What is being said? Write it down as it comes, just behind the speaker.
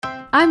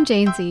I'm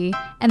Jane Z,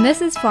 and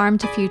this is Farm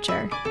to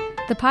Future,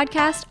 the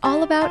podcast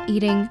all about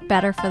eating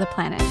better for the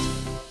planet.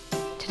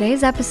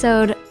 Today's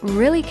episode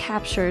really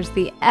captures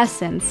the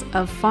essence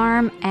of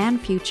farm and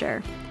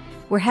future.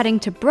 We're heading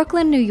to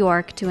Brooklyn, New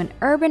York to an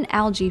urban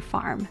algae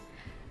farm.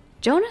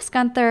 Jonas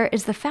Gunther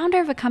is the founder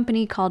of a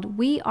company called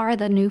We Are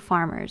the New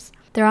Farmers.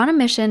 They're on a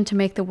mission to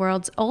make the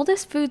world's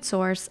oldest food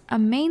source a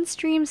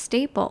mainstream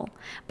staple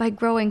by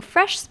growing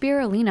fresh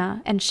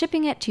spirulina and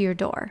shipping it to your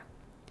door.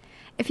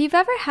 If you've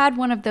ever had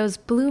one of those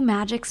blue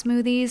magic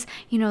smoothies,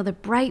 the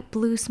bright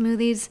blue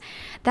smoothies,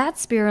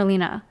 that's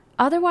spirulina,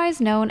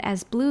 otherwise known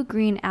as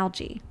blue-green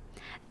algae.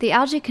 The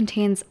algae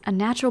contains a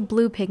natural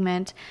blue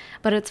pigment,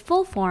 but its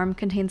full form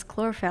contains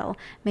chlorophyll,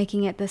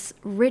 making it this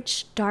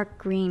rich, dark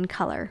green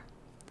color.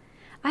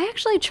 I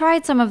actually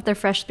tried some of their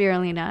fresh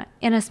spirulina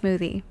in a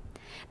smoothie.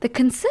 The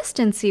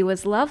consistency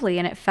was lovely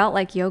and it felt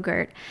like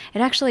yogurt.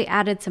 It actually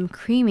added some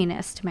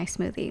creaminess to my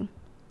smoothie.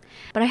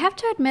 But I have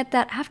to admit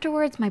that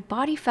afterwards my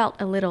body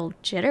felt a little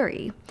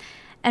jittery.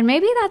 And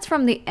maybe that's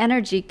from the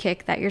energy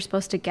kick that you're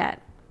supposed to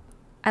get.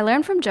 I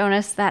learned from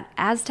Jonas that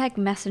Aztec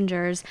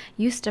messengers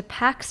used to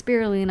pack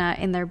spirulina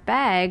in their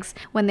bags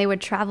when they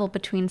would travel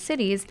between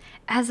cities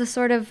as a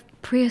sort of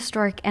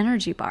prehistoric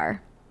energy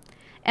bar.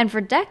 And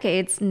for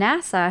decades,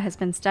 NASA has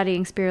been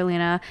studying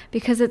spirulina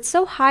because it's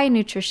so high in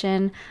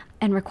nutrition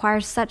and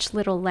requires such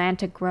little land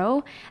to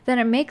grow that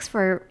it makes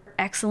for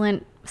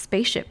excellent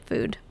spaceship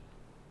food.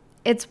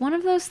 It's one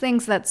of those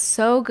things that's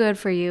so good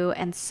for you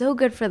and so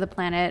good for the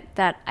planet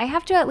that I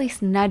have to at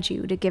least nudge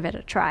you to give it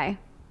a try.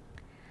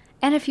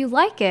 And if you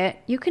like it,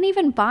 you can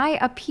even buy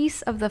a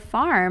piece of the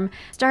farm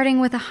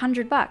starting with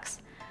 $100.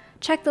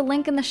 Check the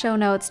link in the show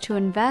notes to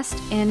invest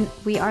in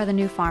We Are the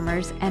New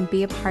Farmers and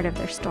be a part of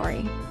their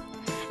story.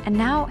 And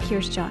now,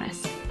 here's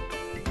Jonas.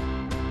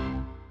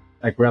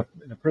 I grew up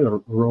in a pretty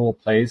rural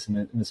place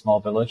in a small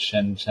village,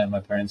 and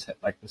my parents had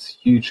like this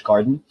huge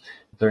garden.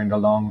 During the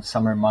long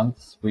summer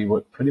months, we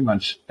would pretty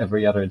much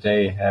every other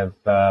day have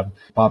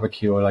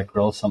barbecue or like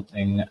grill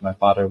something. My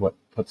father would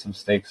put some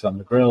steaks on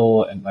the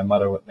grill, and my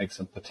mother would make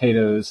some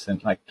potatoes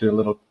and like do a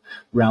little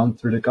round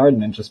through the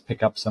garden and just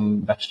pick up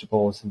some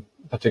vegetables, and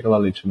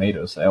particularly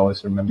tomatoes. I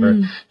always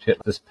remember she had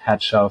this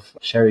patch of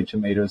cherry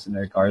tomatoes in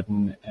her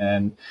garden,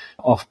 and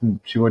often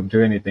she wouldn't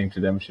do anything to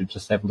them. She'd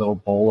just have a little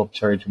bowl of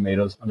cherry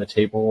tomatoes on the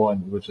table,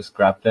 and we would just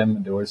grab them,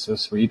 and they were so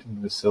sweet and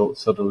it was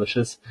so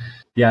delicious.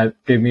 Yeah, it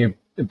gave me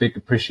a big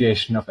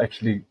appreciation of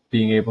actually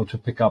being able to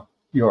pick up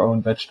your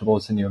own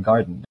vegetables in your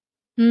garden.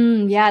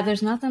 Yeah,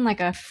 there's nothing like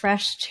a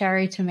fresh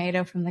cherry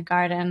tomato from the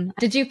garden.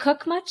 Did you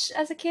cook much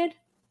as a kid?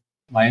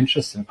 My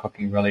interest in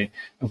cooking really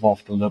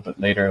evolved a little bit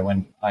later.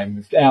 When I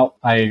moved out,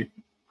 I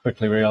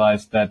quickly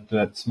realized that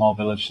that small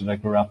village that I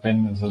grew up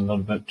in was a little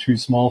bit too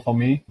small for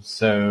me.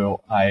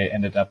 So I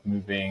ended up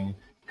moving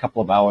a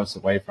couple of hours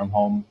away from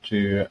home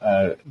to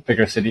a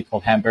bigger city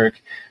called Hamburg,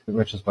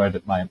 which is where I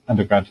did my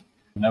undergrad.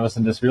 And I was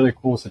in this really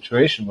cool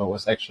situation where I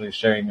was actually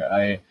sharing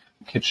a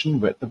kitchen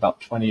with about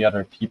 20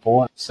 other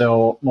people.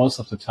 So most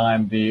of the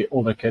time, the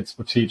older kids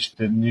would teach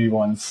the new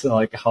ones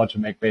like how to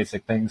make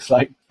basic things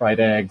like fried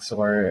eggs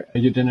or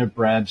your dinner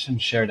bread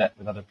and share that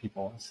with other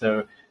people.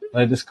 So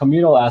this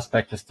communal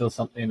aspect is still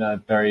something that I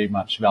very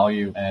much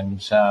value.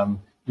 And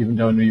even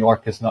though New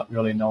York is not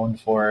really known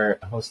for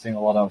hosting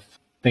a lot of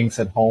things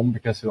at home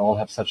because we all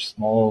have such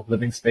small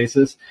living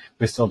spaces,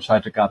 we still try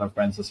to gather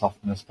friends as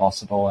often as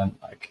possible and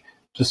like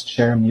just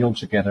share a meal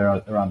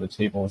together around the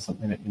table is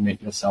something that you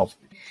make yourself.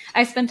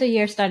 I spent a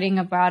year studying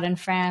abroad in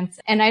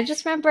France, and I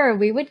just remember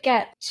we would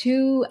get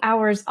 2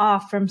 hours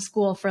off from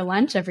school for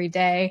lunch every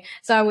day.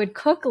 So I would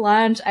cook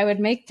lunch, I would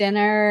make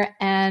dinner,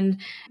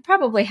 and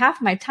probably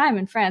half my time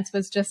in France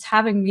was just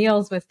having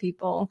meals with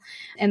people.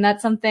 And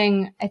that's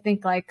something I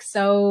think like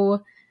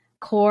so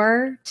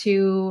core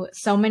to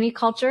so many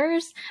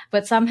cultures,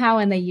 but somehow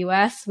in the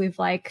US, we've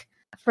like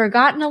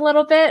forgotten a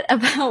little bit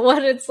about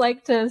what it's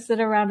like to sit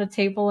around a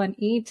table and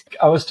eat.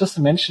 I was just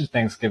to mention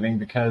Thanksgiving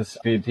because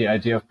the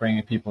idea of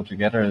bringing people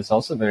together is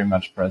also very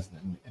much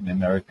present in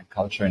American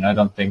culture, and I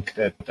don't think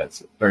that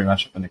that's very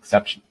much of an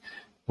exception.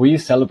 We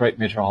celebrate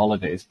major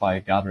holidays by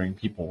gathering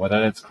people,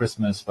 whether it's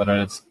Christmas, whether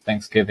it's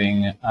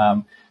Thanksgiving.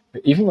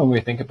 But even when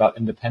we think about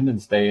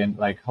Independence Day and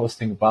like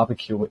hosting a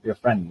barbecue with your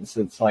friends,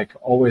 it's like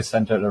always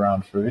centered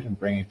around food and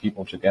bringing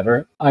people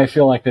together. I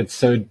feel like it's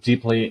so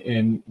deeply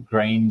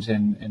ingrained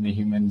in the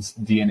human's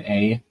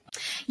DNA.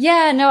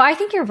 Yeah, no, I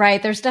think you're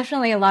right. There's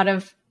definitely a lot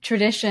of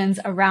traditions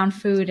around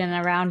food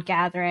and around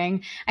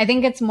gathering. I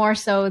think it's more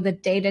so the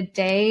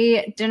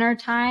day-to-day dinner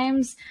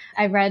times.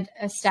 I read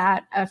a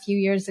stat a few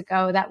years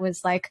ago that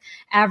was like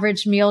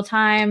average meal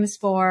times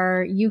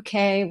for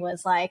UK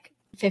was like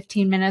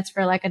 15 minutes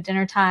for like a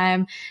dinner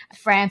time.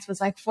 France was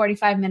like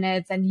 45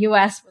 minutes and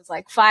US was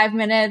like 5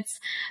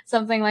 minutes,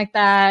 something like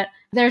that.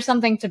 There's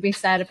something to be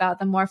said about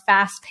the more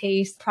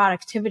fast-paced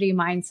productivity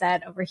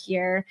mindset over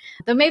here,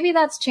 though maybe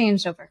that's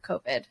changed over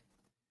COVID.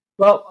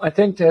 Well, I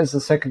think there's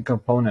a second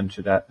component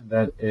to that.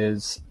 That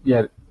is,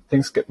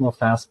 things get more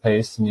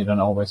fast-paced and you don't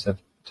always have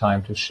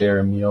time to share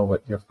a meal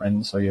with your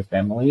friends or your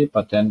family.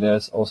 But then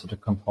there's also the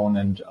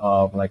component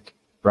of like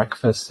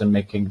breakfast and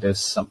making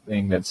this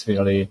something that's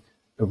really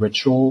a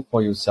ritual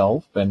for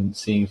yourself and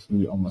seeing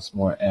food almost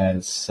more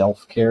as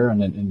self-care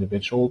on an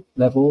individual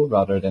level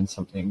rather than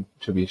something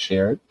to be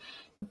shared.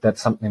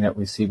 That's something that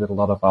we see with a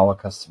lot of our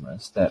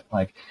customers, that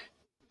like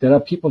there are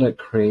people that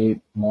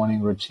create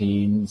morning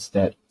routines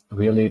that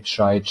really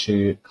try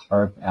to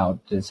carve out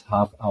this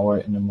half hour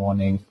in the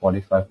morning,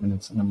 45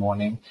 minutes in the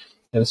morning.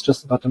 That is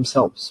just about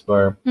themselves,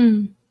 where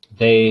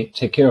they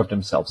take care of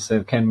themselves. So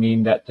it can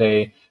mean that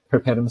they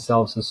prepare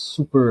themselves a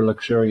super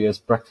luxurious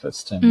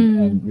breakfast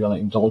and really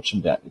indulge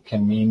in that. It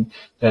can mean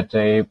that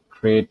they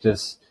create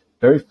this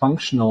very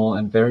functional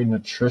and very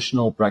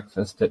nutritional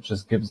breakfast that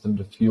just gives them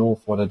the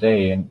fuel for the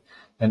day.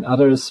 And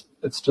others,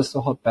 it's just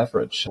a hot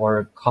beverage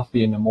or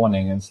coffee in the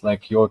morning. It's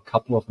like your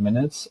couple of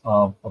minutes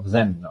of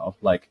zen, of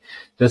like,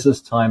 this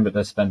is time that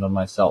I spend on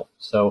myself.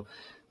 So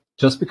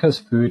just because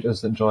food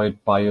is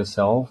enjoyed by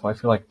yourself, I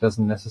feel like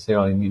doesn't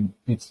necessarily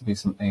needs to be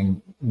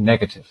something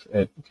negative.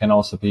 It can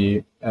also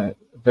be a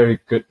very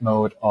good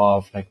mode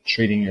of like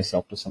treating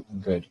yourself to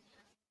something good.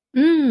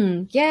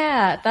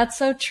 Yeah, that's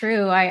so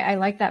true. I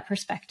like that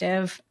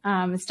perspective.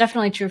 It's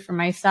definitely true for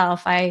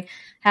myself. I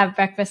have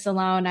breakfast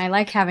alone. I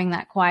like having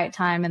that quiet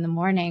time in the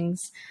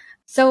mornings.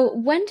 So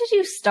when did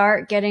you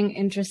start getting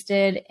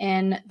interested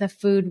in the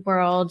food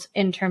world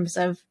in terms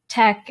of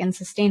tech and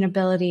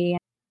sustainability?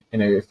 You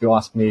know, if you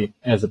ask me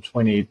as a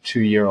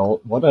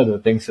 22-year-old, what are the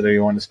things that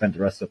you want to spend the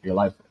rest of your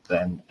life with?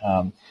 Then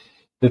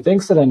the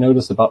things that I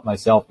noticed about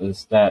myself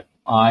is that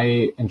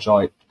I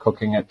enjoyed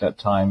cooking at that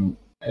time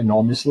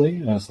enormously.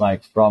 And it's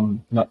like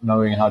from not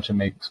knowing how to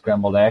make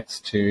scrambled eggs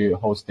to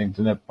hosting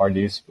dinner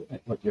parties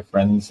with your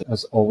friends. I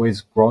was always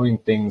growing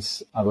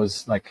things. I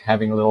was like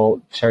having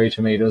little cherry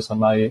tomatoes on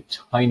my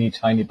tiny,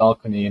 tiny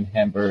balcony in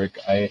Hamburg.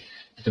 I,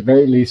 at the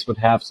very least, would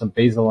have some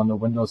basil on the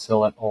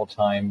windowsill at all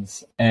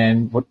times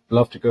and would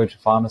love to go to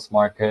farmers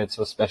markets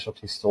or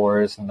specialty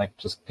stores and like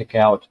just pick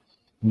out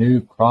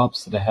new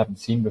crops that I haven't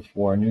seen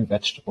before, new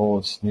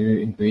vegetables, new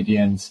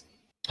ingredients,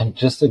 and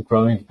just a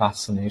growing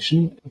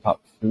fascination about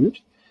food.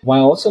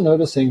 While also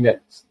noticing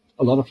that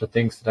a lot of the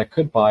things that I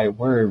could buy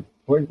weren't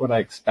what I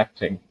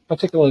expecting,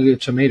 particularly the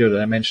tomato that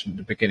I mentioned at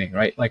the beginning,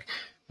 right? Like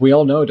we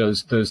all know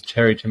those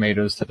cherry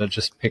tomatoes that are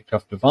just picked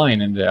off the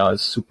vine and they are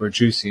super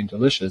juicy and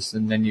delicious.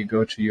 And then you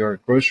go to your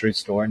grocery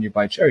store and you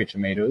buy cherry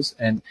tomatoes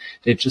and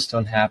they just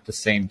don't have the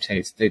same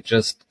taste. They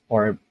just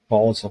are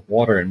balls of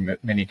water in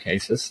many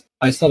cases.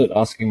 I started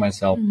asking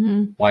myself,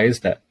 why is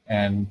that?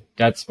 And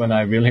that's when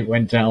I really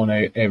went down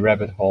a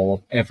rabbit hole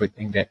of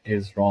everything that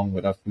is wrong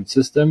with our food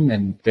system.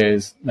 And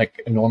there's like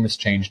enormous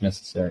change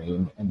necessary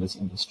in this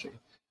industry.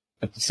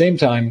 At the same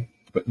time,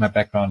 with my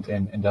background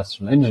in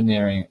industrial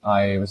engineering,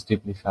 I was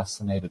deeply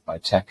fascinated by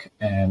tech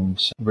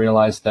and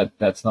realized that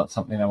that's not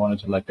something I wanted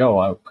to let go.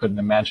 I couldn't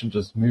imagine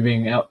just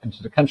moving out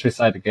into the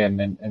countryside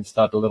again and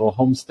start a little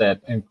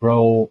homestead and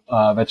grow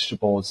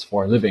vegetables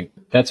for a living.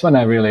 That's when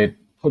I really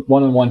put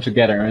one and one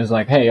together and was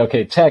like, hey,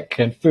 okay, tech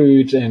and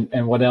food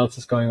and what else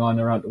is going on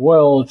around the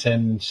world.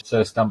 And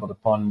so I stumbled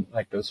upon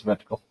like those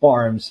vertical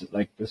farms,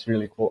 like this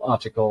really cool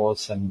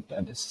articles and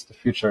this is the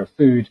future of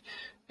food,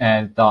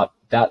 and thought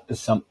that is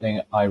something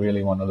I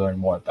really want to learn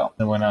more about.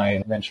 And when I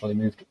eventually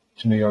moved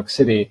to New York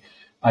City,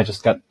 I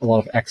just got a lot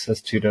of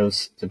access to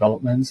those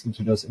developments and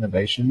to those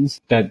innovations.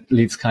 That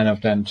leads kind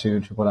of then to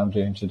what I'm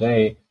doing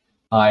today.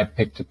 I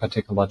picked a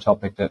particular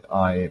topic that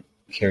I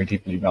care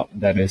deeply about,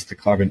 and that is the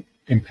carbon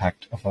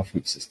impact of our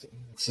food system.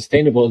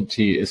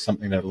 Sustainability is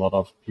something that a lot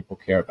of people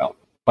care about,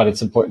 but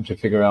it's important to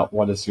figure out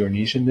what is your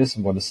niche in this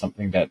and what is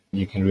something that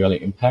you can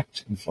really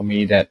impact. And for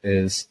me, that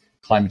is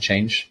climate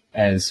change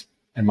as,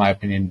 in my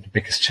opinion, the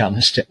biggest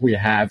challenge that we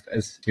have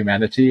as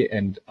humanity.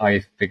 And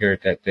I figured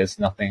that there's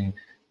nothing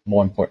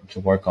more important to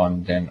work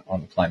on than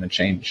on climate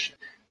change.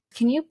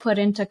 Can you put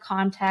into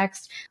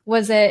context,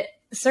 was it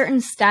certain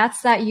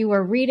stats that you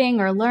were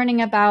reading or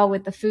learning about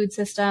with the food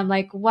system?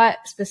 Like what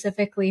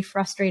specifically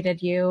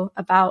frustrated you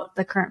about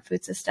the current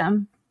food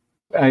system?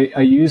 I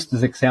used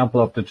this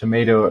example of the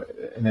tomato,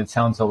 and it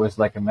sounds always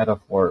like a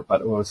metaphor, but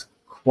it was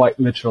quite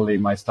literally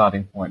my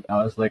starting point.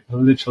 I was like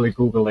literally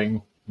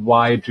Googling,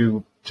 why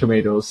do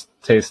tomatoes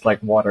taste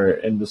like water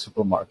in the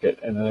supermarket?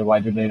 And then why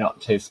do they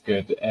not taste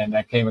good? And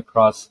I came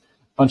across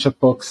bunch of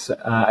books.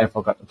 I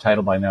forgot the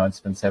title by now.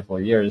 It's been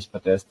several years,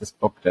 but there's this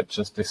book that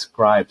just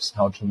describes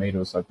how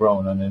tomatoes are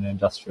grown on an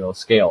industrial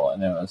scale.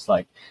 And I was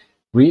like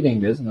reading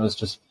this and I was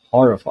just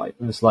horrified.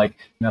 It was like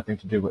nothing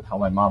to do with how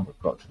my mom would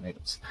grow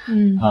tomatoes.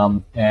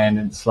 And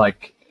it's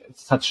like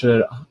it's such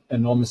an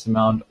enormous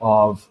amount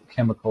of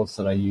chemicals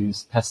that I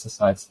use,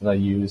 pesticides that I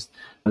use,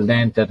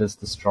 land that is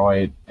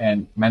destroyed,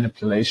 and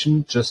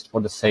manipulation just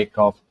for the sake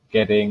of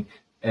getting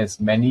as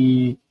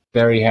many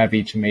very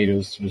heavy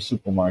tomatoes to the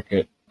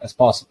supermarket as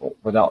possible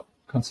without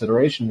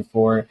consideration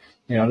for,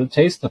 the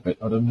taste of it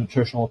or the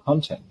nutritional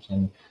content.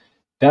 And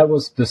that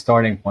was the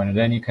starting point. And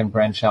then you can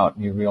branch out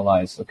and you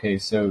realize, okay,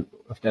 so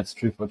if that's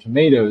true for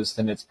tomatoes,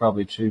 then it's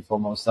probably true for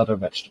most other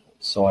vegetables.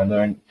 So I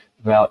learned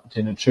about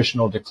the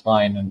nutritional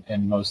decline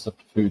in most of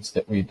the foods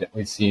that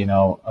we see in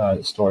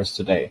our stores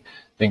today.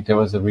 I think there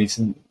was a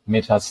recent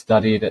meta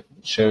study that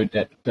showed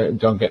that,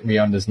 don't get me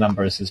on these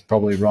numbers, is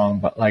probably wrong,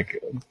 but like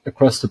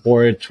across the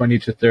board, 20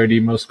 to 30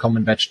 most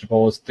common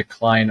vegetables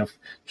decline of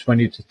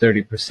 20 to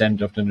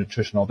 30% of the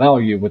nutritional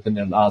value within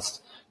the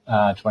last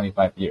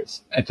 25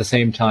 years. At the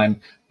same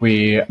time,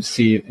 we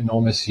see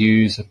enormous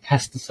use of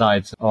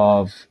pesticides,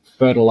 of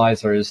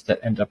fertilizers that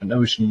end up in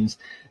oceans,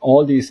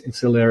 all these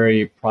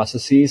ancillary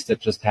processes that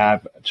just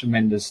have a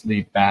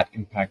tremendously bad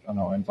impact on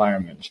our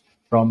environment,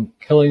 from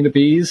killing the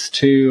bees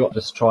to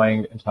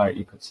destroying the entire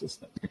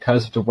ecosystem.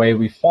 Because of the way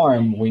we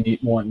farm, we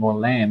need more and more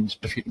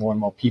land to feed more and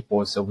more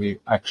people, so we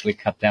actually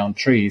cut down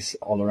trees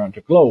all around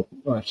the globe,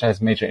 which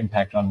has major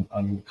impact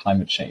on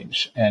climate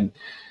change. And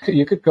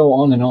you could go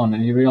on,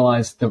 and you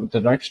realize the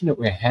direction that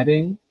we're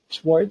heading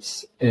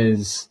towards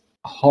is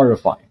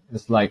horrifying.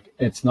 It's like,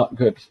 it's not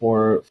good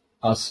for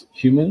us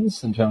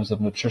humans in terms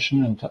of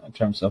nutrition and in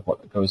terms of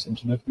what goes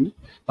into the food,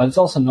 but it's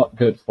also not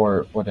good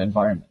for the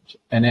environment.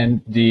 And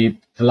then the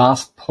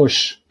last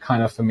push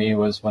kind of for me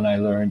was when I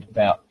learned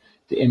about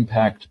the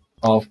impact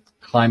of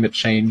climate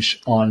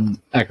change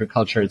on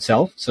agriculture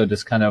itself. So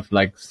this kind of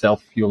like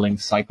self-fueling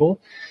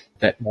cycle,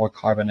 that more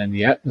carbon in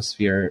the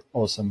atmosphere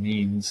also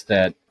means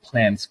that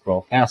plants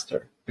grow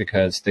faster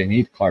because they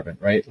need carbon,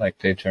 right? Like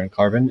they turn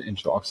carbon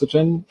into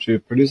oxygen to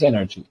produce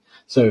energy.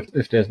 So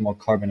if there's more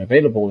carbon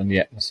available in the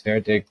atmosphere,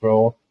 they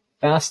grow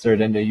faster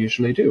than they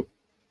usually do.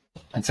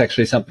 It's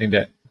actually something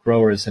that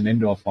growers in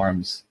indoor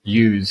farms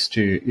use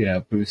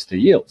to, boost the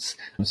yields.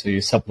 So you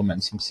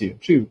supplement some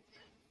CO2.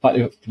 But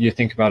if you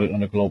think about it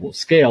on a global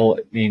scale,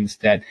 it means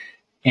that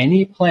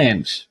any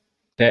plant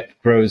that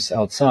grows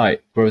outside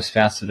grows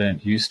faster than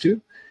it used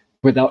to,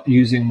 without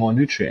using more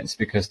nutrients,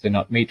 because they're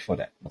not made for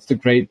that. It's the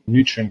great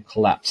nutrient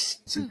collapse.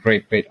 It's a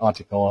great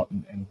article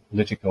in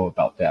Politico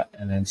about that.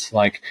 And it's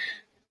like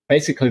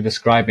basically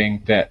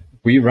describing that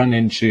we run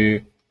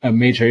into a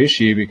major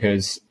issue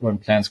because when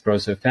plants grow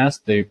so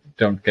fast, they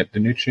don't get the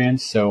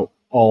nutrients. So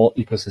all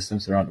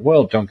ecosystems around the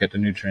world don't get the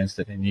nutrients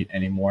that they need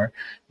anymore.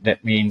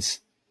 That means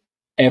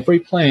every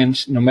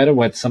plant, no matter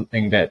what,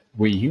 something that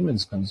we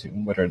humans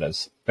consume, whether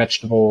that's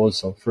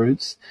vegetables or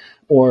fruits,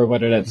 or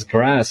whether that's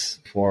grass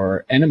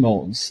for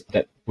animals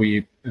that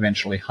we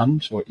eventually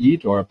hunt or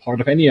eat, or a part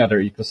of any other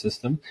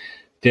ecosystem,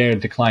 they're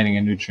declining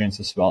in nutrients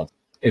as well.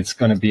 It's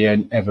going to be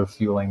an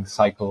ever-fueling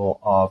cycle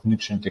of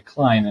nutrient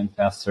decline and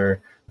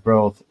faster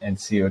growth in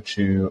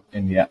CO2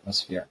 in the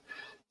atmosphere.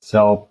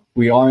 So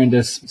we are in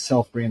this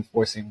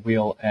self-reinforcing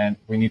wheel, and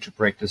we need to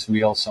break this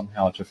wheel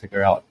somehow to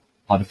figure out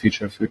how the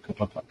future of food could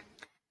look like.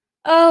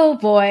 Oh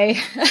boy.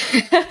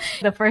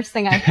 The first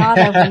thing I thought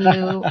of when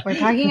you were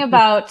talking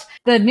about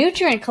the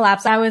nutrient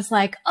collapse, I was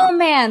like, oh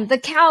man, the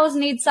cows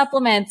need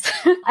supplements.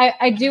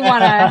 I do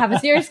want to have a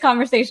serious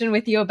conversation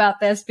with you about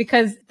this,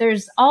 because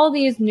there's all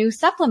these new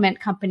supplement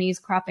companies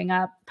cropping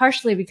up,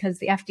 partially because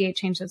the FDA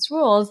changed its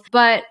rules,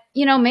 but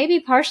maybe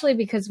partially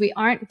because we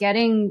aren't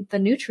getting the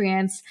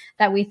nutrients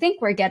that we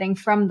think we're getting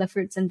from the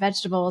fruits and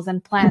vegetables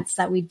and plants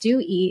that we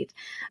do eat.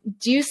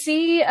 Do you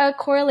see a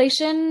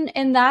correlation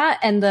in that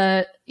and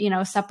the,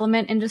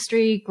 supplement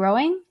industry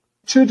growing?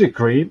 To a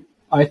degree.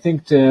 I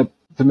think the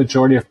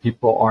majority of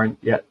people aren't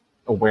yet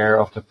aware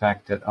of the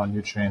fact that our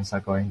nutrients are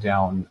going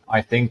down.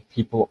 I think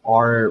people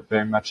are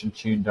very much in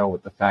tune, though,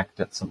 with the fact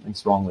that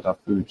something's wrong with our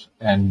food,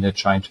 and they're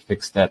trying to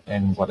fix that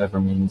in whatever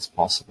means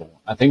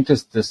possible. I think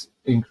this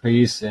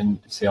increase in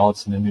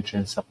sales in the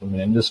nutrient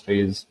supplement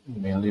industry is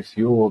mainly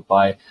fueled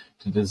by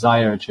the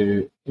desire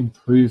to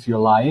improve your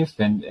life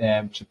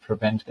and to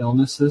prevent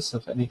illnesses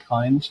of any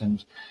kind,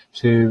 and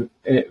to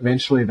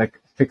eventually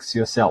fix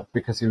yourself,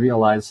 because you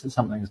realize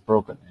something is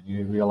broken, and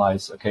you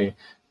realize, okay,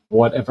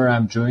 whatever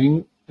I'm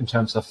doing in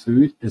terms of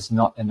food is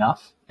not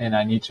enough, and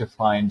I need to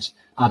find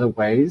other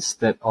ways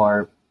that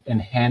are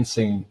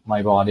enhancing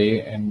my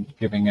body and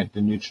giving it the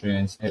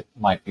nutrients it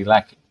might be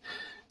lacking.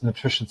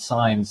 Nutrition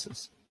science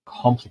is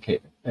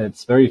complicated.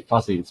 It's very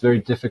fuzzy. It's very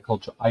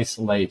difficult to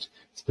isolate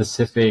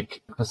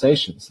specific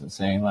causations and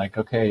saying like,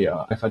 okay,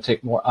 if I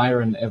take more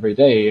iron every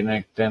day,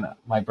 and then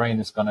my brain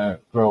is going to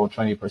grow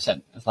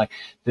 20%. It's like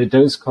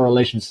those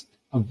correlations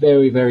are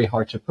very, very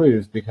hard to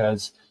prove,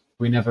 because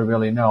we never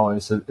really know,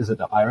 is it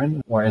the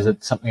iron, or is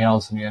it something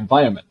else in your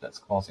environment that's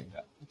causing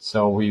that?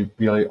 So we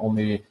really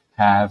only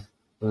have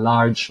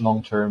large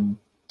long-term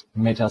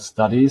meta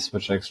studies,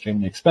 which are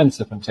extremely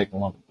expensive and take a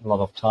lot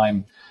of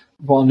time.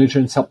 While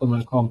nutrient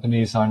supplement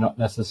companies are not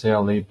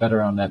necessarily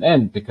better on that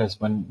end, because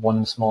when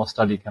one small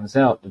study comes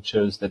out that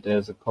shows that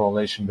there's a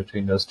correlation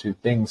between those two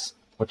things,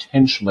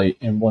 potentially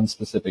in one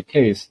specific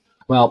case,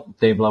 well,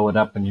 they blow it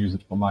up and use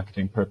it for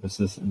marketing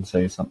purposes and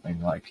say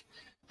something like,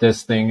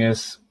 this thing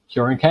is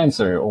curing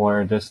cancer,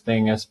 or this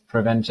thing is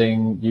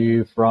preventing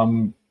you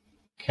from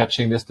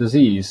catching this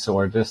disease,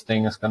 or this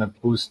thing is going to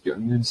boost your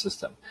immune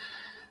system.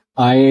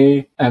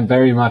 I am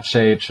very much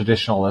a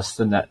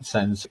traditionalist in that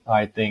sense.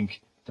 I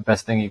think the the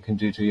best thing you can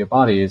do to your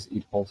body is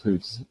eat whole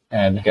foods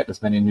and get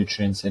as many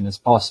nutrients in as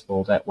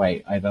possible that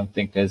way. I don't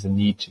think there's a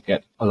need to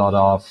get a lot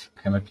of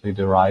chemically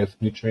derived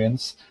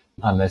nutrients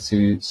unless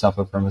you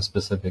suffer from a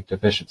specific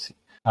deficiency,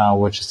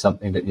 which is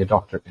something that your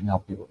doctor can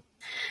help you with.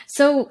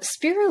 So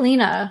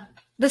spirulina,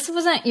 this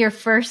wasn't your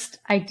first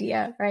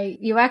idea, right?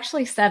 You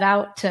actually set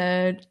out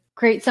to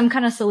create some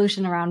kind of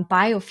solution around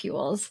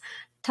biofuels.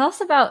 Tell us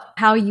about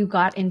how you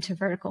got into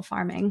vertical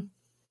farming.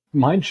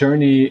 My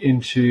journey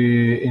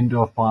into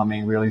indoor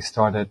farming really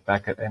started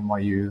back at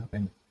NYU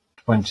in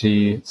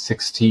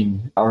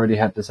 2016. I already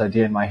had this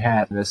idea in my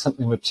head. There's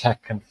something with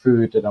tech and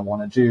food that I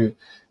want to do.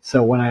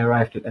 So when I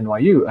arrived at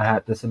NYU, I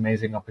had this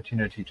amazing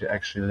opportunity to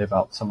actually live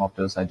out some of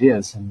those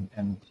ideas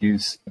and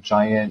use a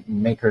giant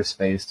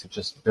makerspace to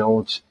just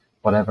build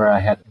whatever I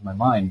had in my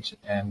mind,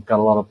 and got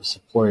a lot of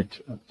support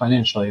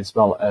financially as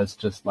well as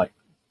just like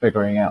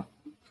figuring out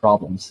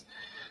problems.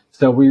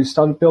 So we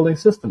started building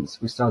systems.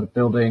 We started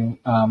building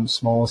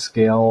small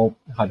scale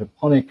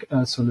hydroponic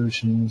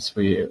solutions.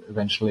 We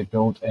eventually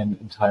built an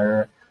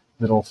entire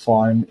little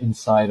farm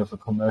inside of a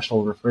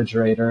commercial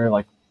refrigerator,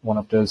 like one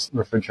of those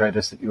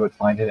refrigerators that you would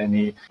find at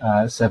any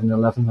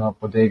 7-Eleven or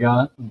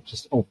bodega.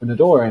 Just open the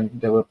door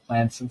and there were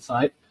plants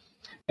inside.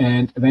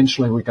 And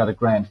eventually we got a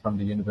grant from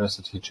the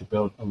university to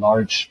build a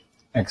large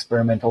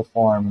experimental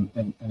farm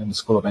in the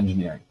School of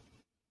Engineering.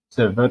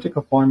 So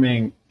vertical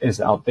farming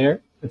is out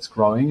there. It's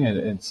growing and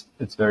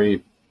it's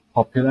very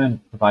popular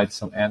and provides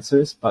some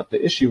answers. But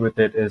the issue with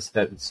it is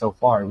that it so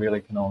far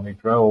really can only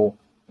grow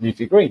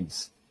leafy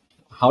greens.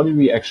 How do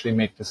we actually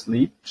make this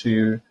leap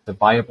to the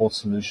viable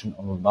solution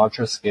on a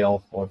larger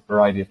scale for a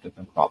variety of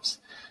different crops?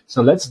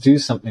 So let's do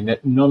something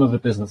that none of the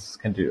businesses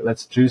can do.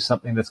 Let's do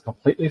something that's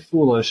completely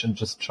foolish and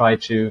just try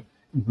to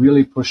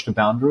really push the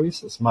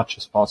boundaries as much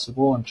as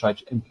possible and try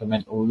to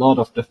implement a lot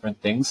of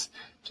different things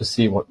to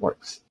see what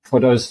works. For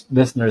those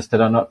listeners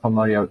that are not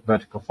familiar with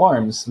vertical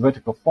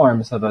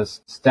farms are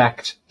those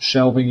stacked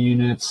shelving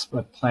units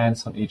with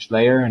plants on each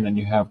layer, and then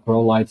you have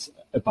grow lights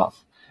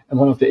above. And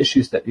one of the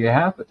issues that you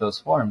have with those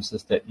farms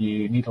is that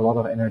you need a lot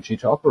of energy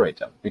to operate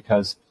them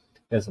because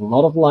there's a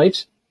lot of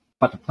light,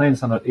 but the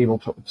plants are not able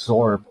to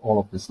absorb all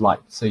of this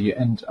light. So you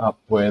end up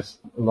with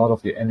a lot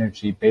of your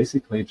energy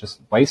basically just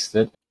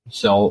wasted.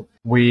 So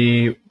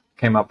we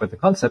came up with the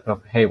concept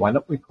of, hey, why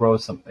don't we grow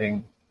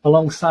something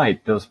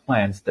alongside those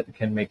plants that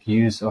can make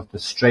use of the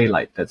stray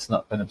light that's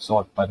not been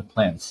absorbed by the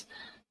plants.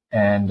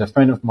 And a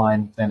friend of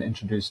mine then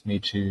introduced me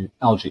to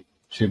algae,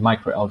 to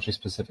microalgae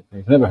specifically.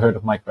 I've never heard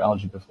of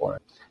microalgae before.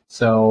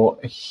 So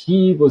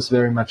he was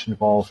very much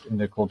involved in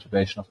the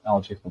cultivation of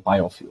algae for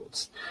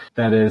biofuels.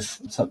 That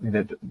is something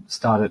that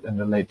started in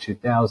the late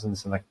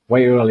 2000s and like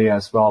way earlier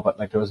as well. But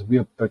like there was a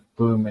real big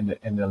boom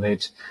in the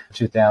late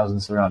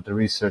 2000s around the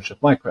research of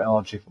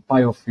microalgae for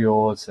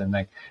biofuels, and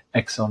like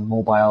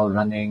ExxonMobil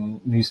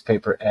running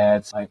newspaper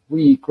ads like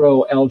we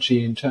grow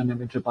algae and turn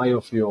them into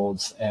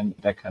biofuels and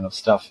that kind of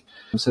stuff.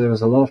 So there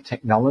was a lot of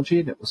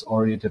technology that was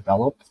already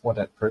developed for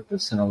that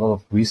purpose and a lot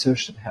of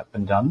research that had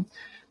been done,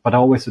 but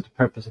always with the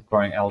purpose of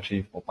growing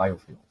algae for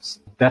biofuels.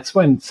 That's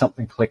when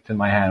something clicked in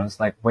my head. I was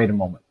like, wait a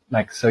moment.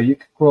 Like, so you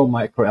can grow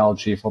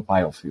microalgae for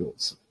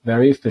biofuels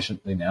very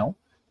efficiently now.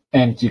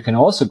 And you can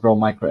also grow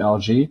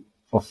microalgae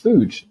for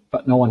food,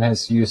 but no one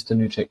has used the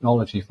new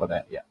technology for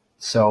that yet.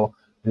 So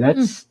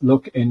let's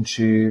look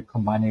into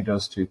combining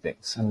those two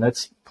things. And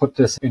let's put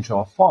this into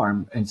our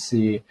farm and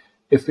see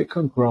if we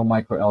can grow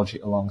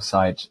microalgae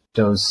alongside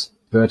those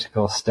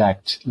vertical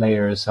stacked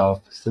layers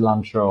of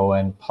cilantro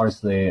and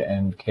parsley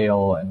and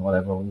kale and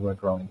whatever we were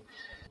growing.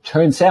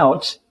 Turns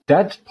out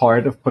that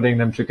part of putting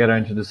them together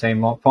into the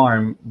same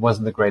farm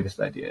wasn't the greatest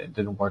idea. It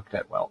didn't work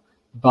that well.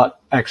 But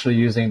actually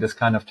using this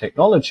kind of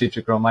technology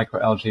to grow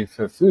microalgae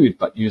for food,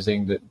 but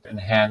using the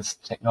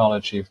enhanced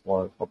technology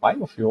for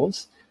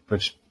biofuels,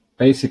 which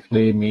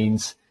basically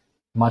means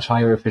much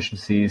higher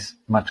efficiencies,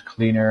 much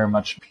cleaner,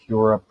 much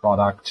purer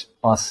product,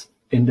 plus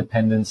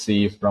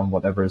independency from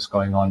whatever is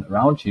going on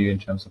around you in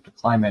terms of the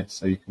climate.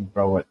 So you can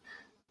grow it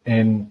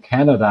in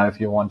Canada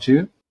if you want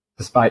to,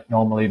 despite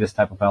normally this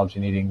type of algae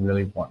needing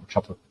really warm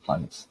tropical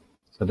climates.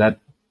 So that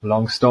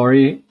long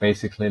story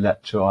basically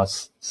led to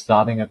us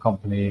starting a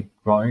company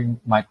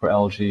growing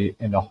microalgae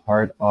in the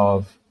heart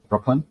of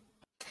Brooklyn.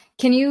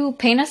 Can you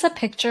paint us a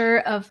picture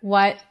of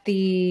what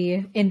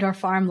the indoor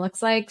farm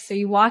looks like? So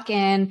you walk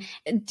in,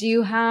 do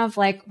you have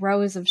like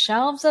rows of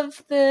shelves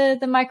of the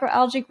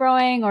microalgae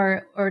growing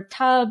or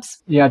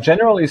tubs? Yeah,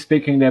 generally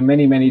speaking, there are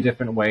many, many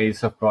different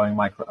ways of growing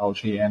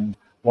microalgae. And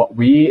what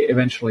we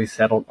eventually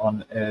settled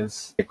on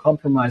is a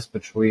compromise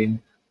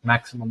between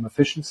maximum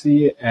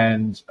efficiency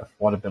and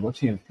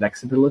affordability and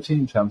flexibility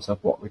in terms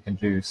of what we can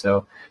do.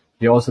 So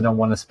you also don't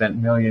want to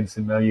spend millions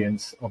and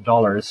millions of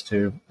dollars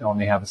to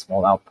only have a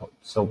small output.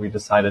 So we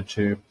decided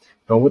to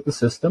go with the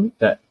system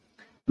that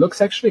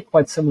looks actually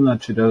quite similar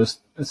to those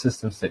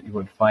systems that you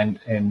would find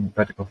in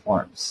vertical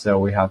farms. So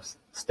we have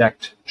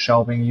stacked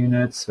shelving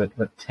units with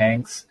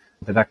tanks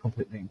that are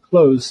completely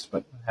enclosed,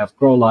 but have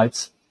grow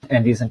lights.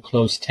 And these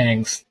enclosed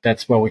tanks,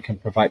 that's where we can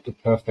provide the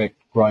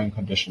perfect growing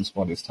conditions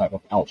for this type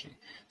of algae.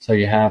 So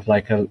you have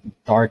like a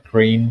dark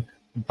green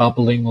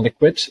bubbling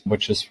liquid,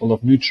 which is full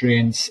of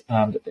nutrients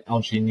that the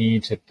algae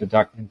need. The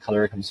dark green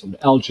color comes from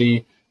the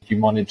algae. You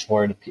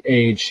monitor the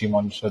pH, you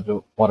monitor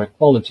the water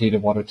quality, the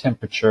water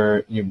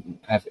temperature, you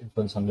have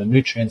influence on the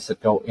nutrients that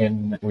go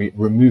in. We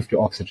remove the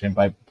oxygen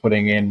by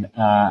putting in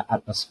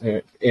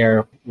atmospheric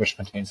air, which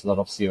contains a lot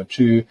of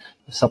CO2,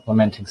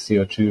 supplementing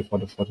CO2 for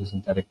the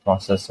photosynthetic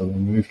process. So we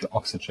remove the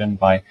oxygen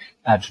by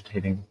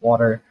agitating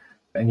water.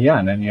 And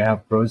then you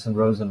have rows and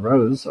rows and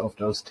rows of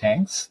those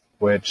tanks,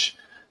 which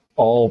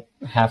all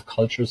have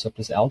cultures of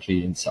this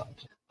algae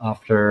inside.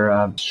 After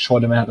a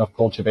short amount of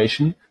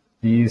cultivation,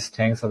 these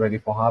tanks are ready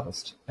for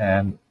harvest.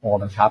 And all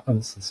that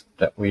happens is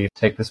that we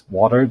take this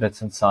water that's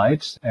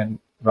inside and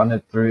run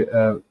it through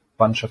a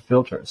bunch of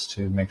filters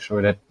to make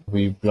sure that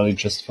we really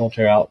just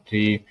filter out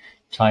the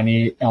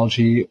tiny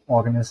algae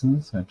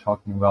organisms. We're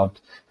talking about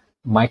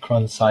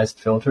micron-sized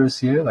filters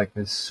here, like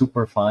they're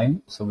super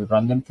fine. So we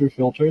run them through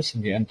filters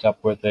and we end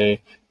up with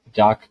a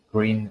dark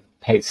green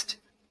paste.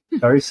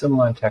 Very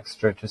similar in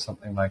texture to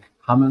something like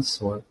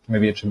hummus or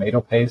maybe a tomato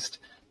paste,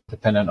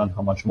 depending on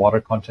how much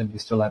water content you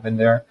still have in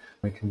there.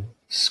 We can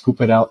scoop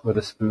it out with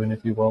a spoon,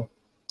 if you will.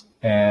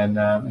 And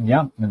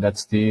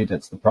that's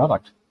the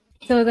product.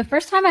 So the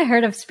first time I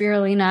heard of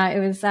spirulina, it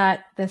was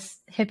at this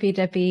hippy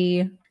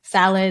dippy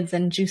salads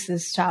and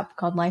juices shop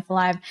called Life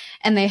Alive.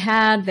 And they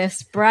had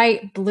this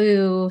bright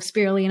blue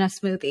spirulina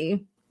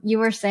smoothie. You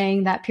were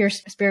saying that pure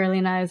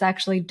spirulina is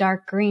actually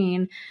dark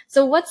green.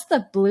 So what's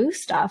the blue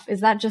stuff?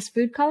 Is that just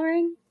food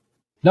coloring?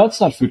 No,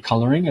 it's not food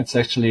coloring. It's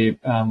actually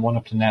one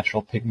of the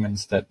natural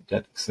pigments that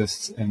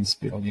exists in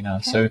spirulina.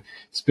 Okay. So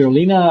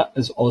spirulina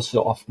is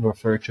also often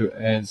referred to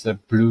as a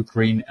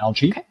blue-green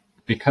algae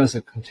because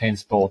it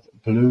contains both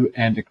blue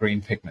and a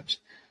green pigment.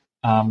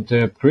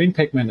 The green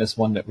pigment is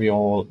one that we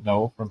all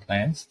know from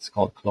plants. It's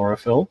called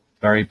chlorophyll,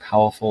 very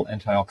powerful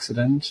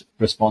antioxidant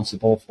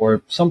responsible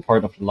for some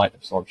part of the light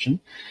absorption.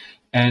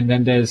 And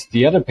then there's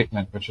the other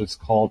pigment, which is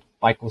called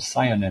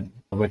phycocyanin,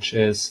 which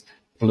is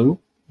blue.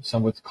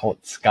 Some would call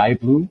it sky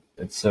blue.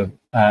 It's a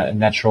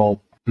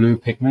natural blue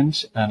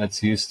pigment, and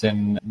it's used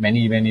in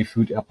many, many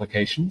food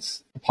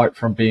applications. Apart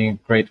from being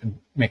great in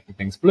making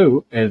things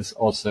blue, it's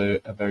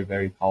also a very,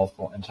 very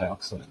powerful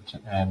antioxidant.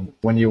 And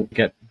when you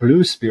get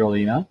blue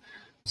spirulina,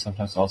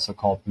 sometimes also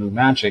called blue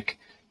magic,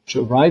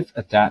 to arrive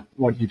at that,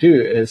 what you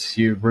do is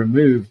you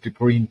remove the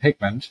green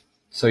pigment,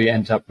 so you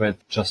end up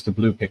with just the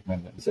blue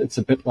pigment. It's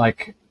a bit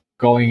like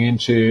going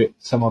into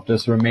some of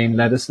those romaine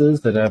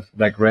lettuces that have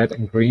like red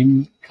and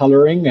green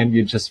coloring, and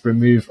you just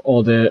remove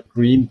all the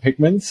green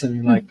pigments, and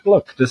you're like,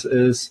 look, this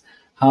is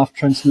half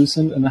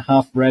translucent and a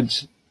half red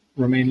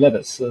romaine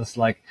lettuce. So it's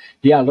like,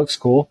 yeah, it looks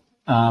cool.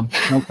 No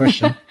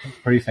question.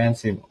 Pretty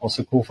fancy.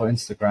 Also cool for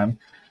Instagram.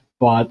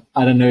 But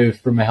I don't know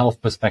from a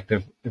health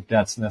perspective if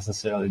that's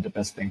necessarily the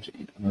best thing to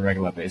eat on a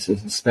regular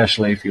basis,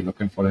 especially if you're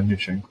looking for the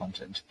nutrient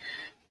content.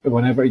 But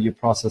whenever you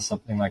process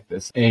something like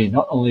this,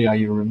 not only are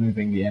you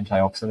removing the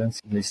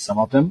antioxidants, at least some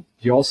of them,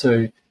 you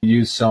also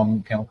use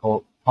some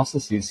chemical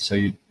processes so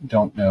you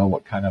don't know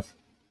what kind of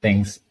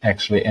things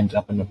actually end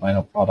up in the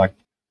final product.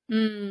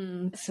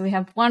 So we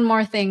have one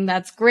more thing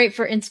that's great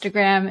for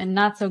Instagram and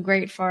not so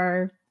great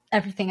for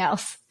everything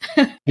else.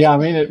 Yeah, I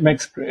mean, it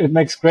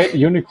makes great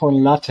unicorn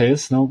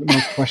lattes, no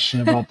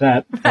question about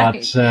that.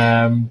 Right.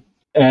 But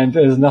and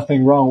there's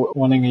nothing wrong with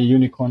wanting a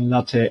unicorn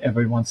latte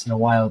every once in a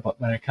while.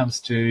 But when it comes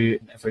to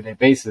an everyday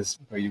basis,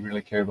 where you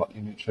really care about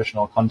your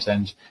nutritional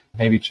content,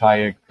 maybe try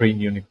a green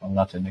unicorn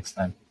latte next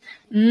time.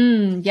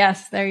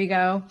 Yes, there you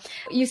go.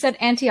 You said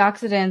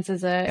antioxidants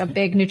is a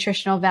big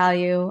nutritional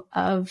value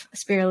of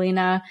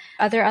spirulina.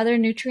 Are there other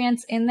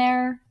nutrients in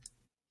there?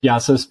 Yeah,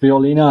 so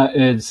spirulina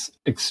is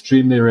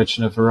extremely rich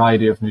in a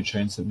variety of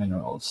nutrients and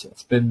minerals.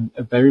 It's been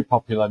a very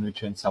popular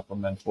nutrient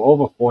supplement for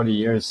over 40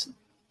 years.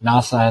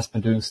 NASA has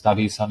been doing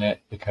studies on it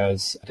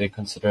because they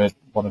consider it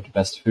one of the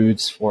best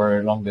foods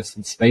for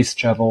long-distance space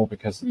travel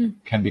because it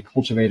can be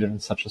cultivated in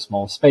such a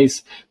small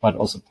space, but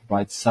also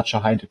provides such a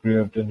high degree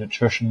of the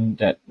nutrition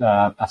that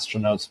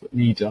astronauts would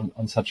need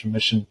on such a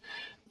mission.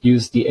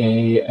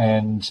 USDA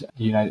and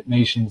the United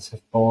Nations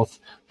have both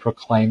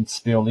proclaimed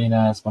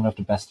spirulina as one of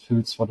the best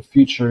foods for the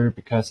future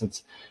because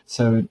it's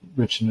so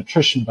rich in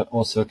nutrition, but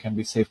also can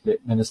be safely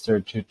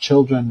administered to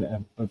children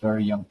at a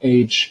very young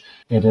age.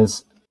 It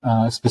is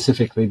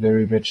specifically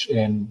very rich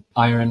in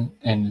iron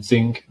and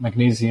zinc,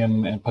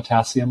 magnesium and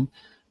potassium.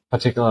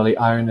 Particularly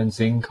iron and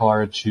zinc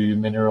are two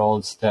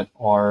minerals that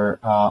are,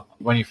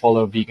 when you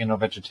follow a vegan or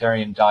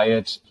vegetarian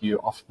diet, you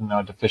often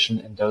are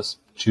deficient in those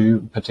two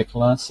in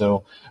particular.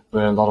 So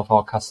where a lot of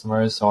our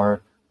customers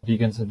are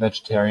vegans and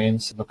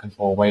vegetarians looking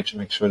for a way to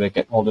make sure they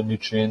get all the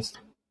nutrients.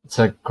 It's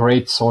a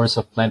great source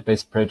of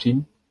plant-based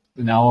protein.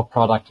 In our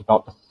product,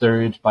 about a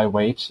third by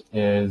weight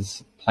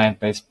is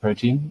plant-based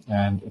protein,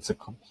 and it's a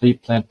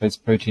complete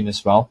plant-based protein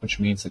as well, which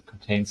means it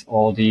contains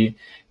all the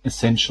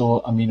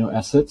essential amino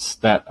acids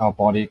that our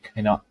body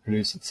cannot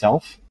produce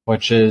itself,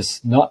 which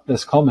is not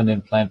as common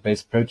in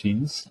plant-based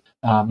proteins.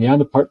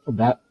 And apart from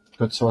that,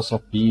 good source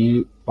of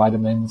B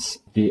vitamins,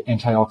 the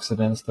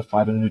antioxidants, the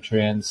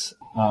phytonutrients,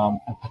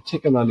 and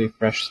particularly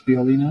fresh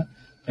spirulina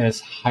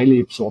is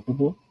highly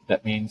absorbable.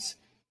 That means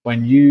when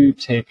you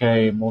take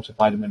a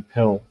multivitamin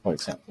pill, for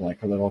example,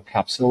 like a little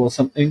capsule or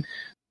something,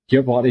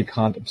 your body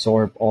can't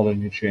absorb all the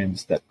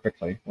nutrients that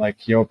quickly.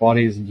 Like your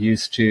body isn't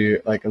used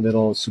to like a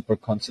little super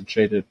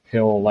concentrated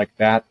pill like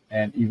that.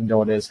 And even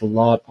though there's a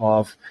lot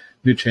of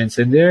nutrients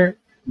in there,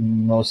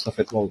 most of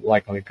it will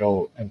likely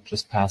go and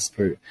just pass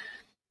through.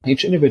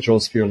 Each individual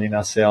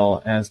spirulina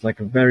cell has like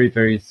a very,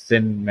 very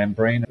thin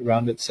membrane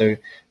around it, so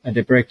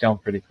they break down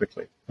pretty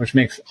quickly, which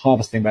makes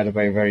harvesting, by the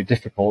way, very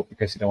difficult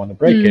because you don't want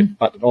to break it,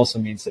 but it also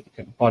means that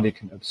the body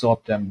can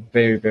absorb them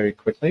very, very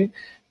quickly,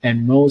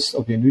 and most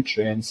of your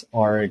nutrients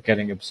are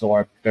getting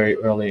absorbed very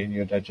early in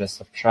your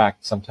digestive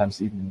tract,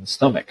 sometimes even in the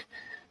stomach,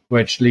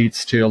 which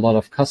leads to a lot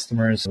of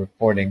customers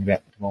reporting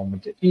that the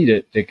moment they eat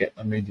it, they get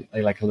immediately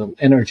like a little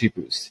energy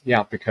boost.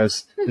 Yeah,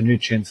 because the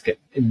nutrients get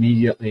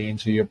immediately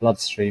into your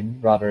bloodstream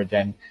rather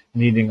than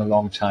needing a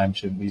long time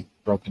to be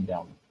broken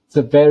down. It's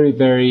a very,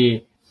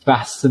 very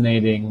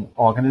fascinating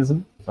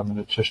organism from a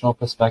nutritional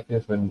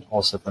perspective and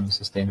also from a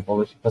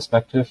sustainability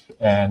perspective.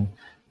 And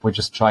we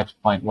just try to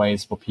find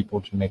ways for people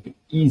to make it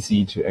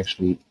easy to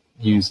actually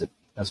use it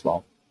as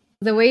well.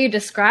 The way you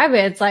describe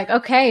it, it's like,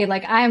 okay,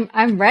 like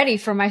I'm ready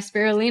for my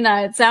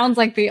spirulina. It sounds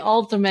like the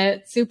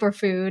ultimate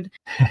superfood.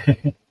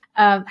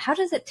 How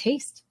does it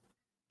taste?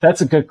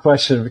 That's a good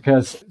question,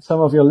 because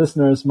some of your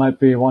listeners might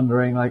be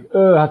wondering like,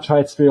 oh, I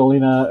tried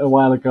spirulina a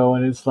while ago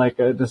and it's like,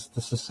 this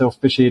is so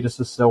fishy. This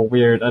is so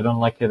weird. I don't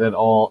like it at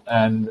all.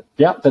 And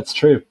yeah, that's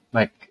true.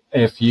 Like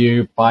if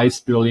you buy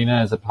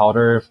spirulina as a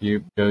powder, if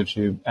you go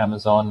to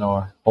Amazon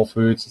or Whole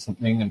Foods or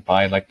something and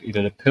buy like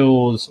either the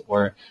pills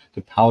or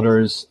the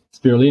powders,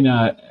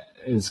 spirulina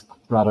is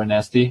rather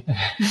nasty.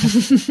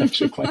 It's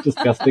actually quite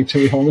disgusting,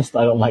 to be honest.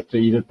 I don't like to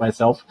eat it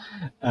myself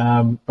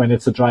when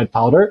it's a dried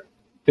powder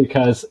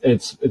because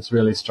it's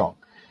really strong.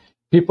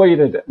 People eat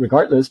it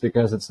regardless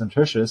because it's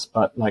nutritious,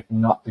 but like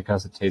not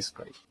because it tastes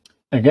great.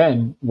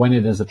 Again, when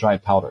it is a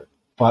dried powder.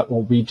 But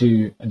what we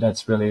do, and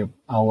that's really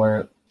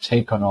our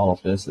take on all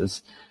of this,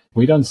 is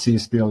we don't see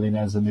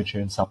spirulina as a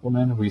nutrient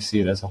supplement. We see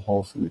it as a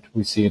whole food.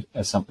 We see it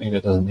as something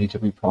that doesn't need to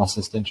be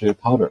processed into a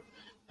powder.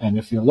 And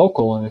if you're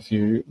local and if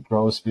you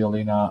grow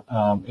spirulina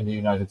in the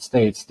United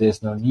States,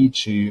 there's no need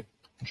to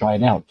dry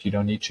it out. You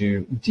don't need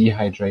to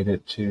dehydrate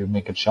it to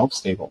make it shelf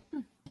stable.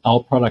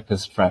 Our product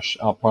is fresh.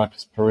 Our product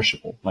is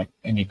perishable, like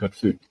any good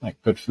food.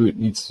 Like good food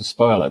needs to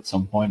spoil at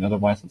some point,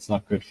 otherwise it's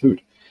not good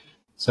food.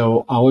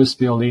 So our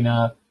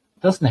spirulina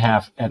doesn't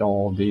have at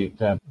all the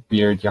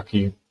weird,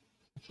 yucky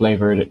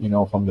flavor that you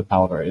know from the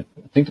powder.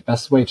 I think the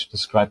best way to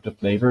describe the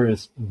flavor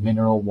is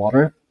mineral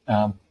water.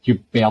 You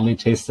barely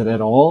taste it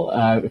at all.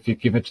 If you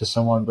give it to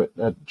someone with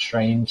a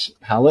trained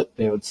palate,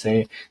 they would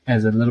say it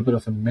has a little bit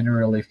of a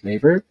minerally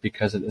flavor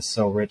because it is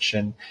so rich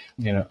in,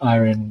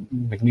 iron,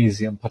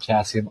 magnesium,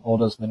 potassium, all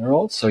those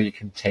minerals. So you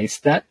can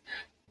taste that.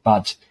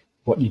 But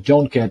what you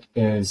don't get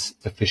is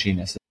the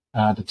fishiness.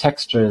 The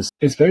texture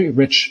is very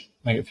rich.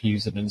 Like if you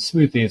use it in a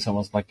smoothie, it's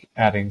almost like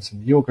adding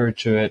some yogurt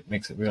to it,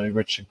 makes it really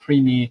rich and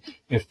creamy.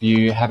 If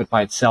you have it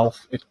by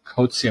itself, it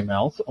coats your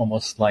mouth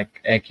almost like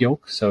egg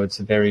yolk. So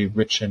it's a very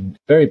rich and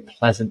very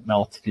pleasant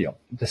mouthfeel.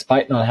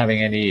 Despite not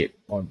having any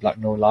or like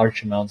no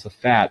large amounts of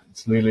fat,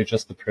 it's really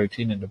just the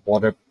protein and the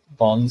water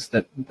bonds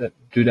that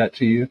do that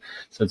to you.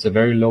 So it's a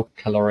very low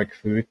caloric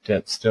food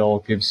that still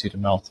gives you the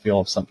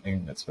mouthfeel of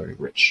something that's very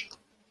rich.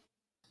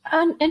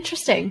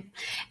 Interesting.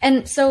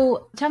 And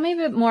so tell me a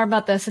bit more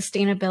about the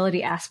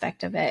sustainability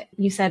aspect of it.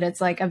 You said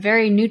it's like a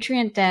very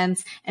nutrient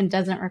dense and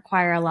doesn't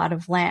require a lot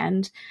of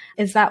land.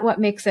 Is that what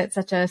makes it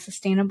such a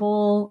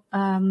sustainable?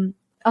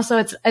 Also,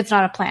 it's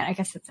not a plant. I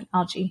guess it's an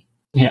algae.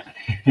 Yeah.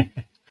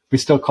 We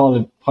still call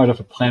it part of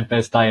a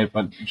plant-based diet,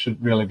 but it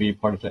should really be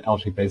part of the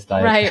algae-based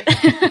diet.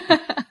 Right.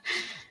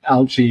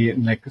 Algae,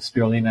 like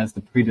spirulina, is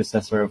the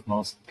predecessor of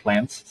most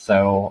plants.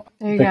 So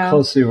they're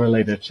closely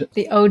related.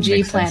 The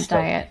OG plant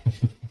diet.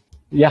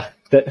 Yeah.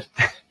 Can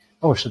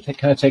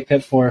I take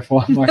that for a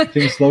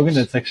marketing slogan?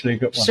 That's actually a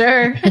good one.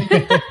 Sure.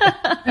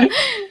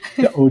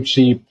 The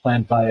OG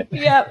plant diet.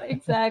 Yep,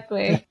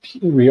 exactly.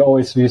 We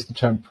always use the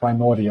term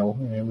primordial.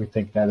 We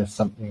think that is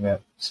something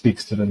that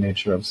speaks to the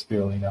nature of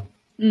spirulina.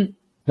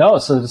 No,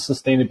 so the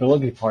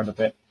sustainability part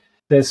of it.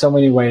 There's so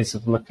many ways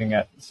of looking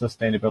at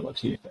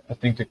sustainability. I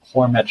think the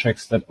core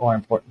metrics that are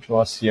important to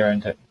us here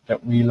and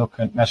that we look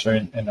and measure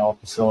in our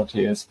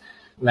facility is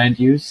land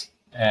use.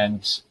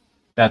 And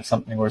that's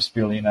something where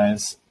spirulina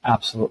is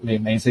absolutely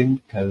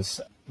amazing because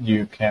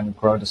you can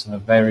grow this in a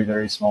very,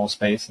 very small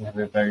space and have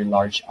a very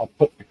large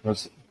output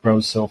because it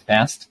grows so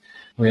fast.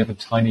 We have a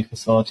tiny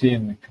facility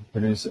and we can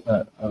produce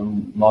a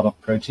lot of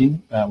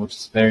protein, which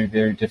is very,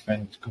 very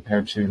different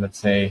compared to, let's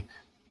say,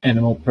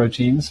 animal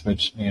proteins,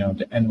 which,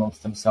 the animals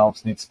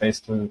themselves need space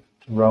to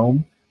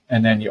roam.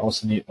 And then you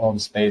also need all the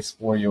space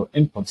for your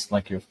inputs,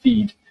 like your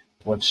feed,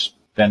 which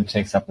then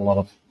takes up a lot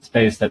of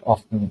space that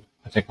often,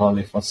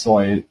 particularly for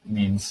soy,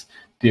 means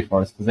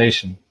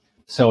deforestation.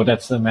 So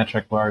that's the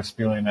metric where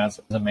spirulina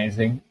is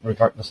amazing,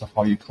 regardless of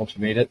how you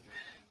cultivate it.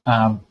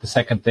 The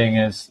second thing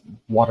is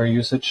water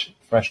usage.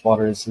 Fresh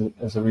water is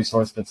a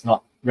resource that's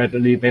not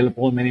readily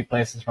available in many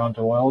places around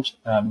the world.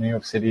 New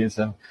York City is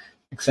an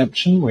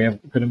exception. We have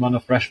a good amount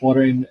of fresh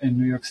water in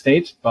New York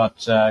State,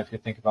 but if you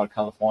think about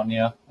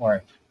California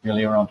or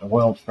really around the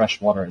world,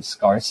 fresh water is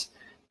scarce.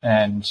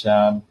 And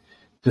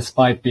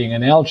despite being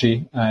an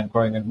algae and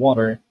growing in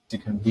water, you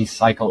can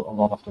recycle a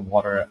lot of the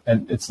water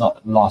and it's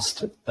not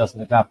lost. It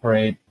doesn't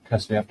evaporate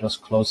because we have those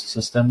closed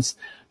systems.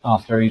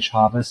 After each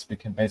harvest, we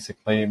can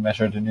basically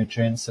measure the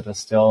nutrients that are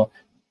still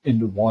in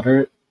the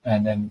water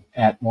and then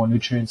add more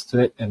nutrients to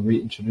it and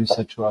reintroduce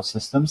it to our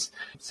systems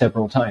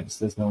several times.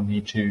 There's no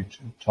need to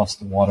toss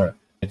the water.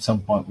 At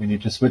some point, we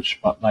need to switch,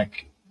 but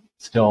like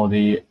still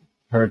the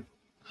per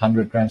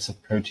 100 grams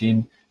of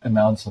protein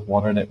amounts of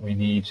water that we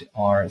need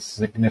are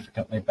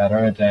significantly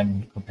better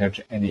than compared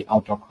to any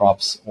outdoor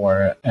crops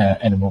or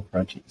animal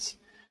proteins.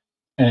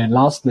 And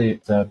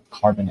lastly, the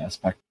carbon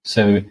aspect.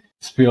 So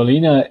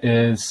spirulina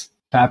is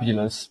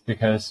fabulous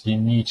because you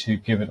need to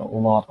give it a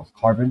lot of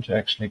carbon to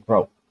actually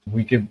grow.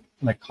 We give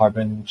like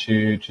carbon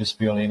to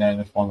spirulina in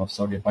the form of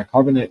sodium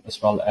bicarbonate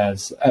as well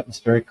as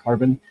atmospheric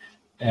carbon,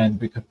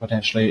 and we could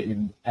potentially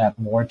even add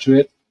more to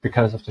it.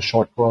 Because of the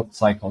short growth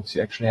cycles,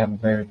 you actually have a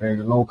very, very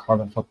low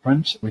carbon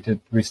footprint. We did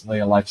recently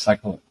a life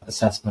cycle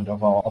assessment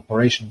of our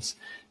operations.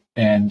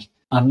 And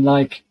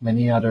unlike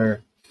many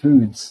other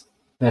foods,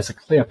 there's a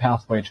clear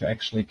pathway to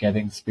actually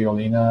getting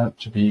spirulina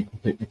to be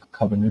completely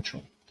carbon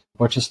neutral,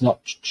 which is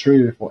not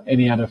true for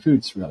any other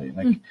foods, really.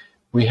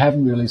 We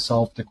haven't really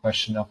solved the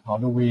question of how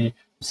do we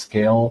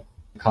scale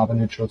carbon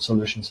neutral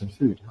solutions in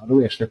food? How do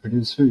we actually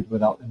produce food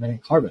without emitting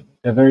carbon?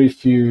 There are very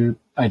few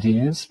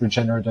ideas.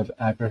 Regenerative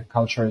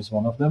agriculture is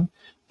one of them.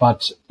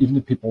 But even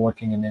the people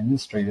working in the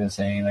industry, they're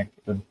saying like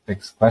the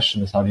big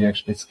question is how do you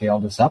actually scale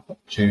this up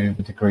to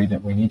the degree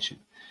that we need to?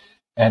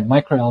 And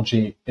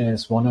microalgae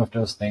is one of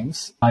those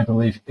things. I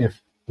believe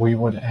if we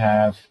would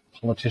have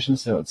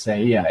politicians that would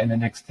say, yeah, in the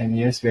next 10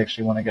 years, we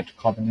actually want to get to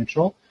carbon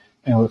neutral,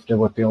 and if there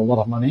would be a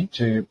lot of money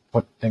to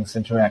put things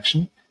into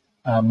action,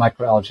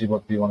 microalgae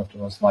would be one of the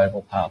most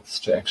viable paths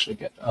to actually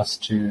get us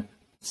to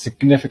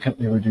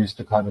significantly reduce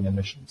the carbon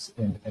emissions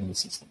in the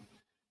system.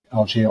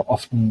 Algae are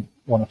often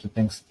one of the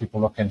things that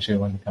people look into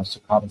when it comes to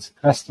carbon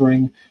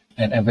sequestering,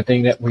 and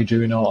everything that we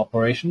do in our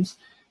operations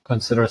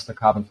considers the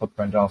carbon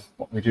footprint of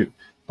what we do,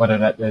 whether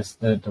that is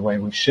the way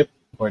we ship,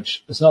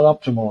 which is not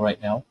optimal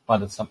right now,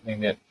 but it's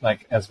something that,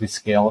 like, as we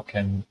scale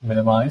can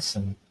minimize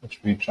and which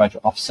we try to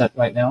offset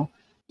right now.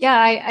 Yeah,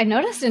 I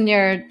noticed in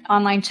your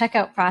online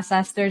checkout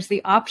process, there's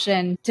the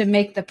option to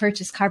make the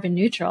purchase carbon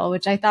neutral,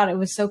 which I thought it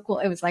was so cool.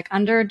 It was like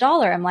under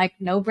 $1. I'm like,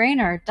 no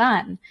brainer,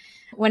 done.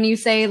 When you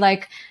say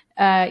like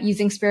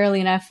using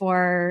spirulina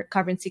for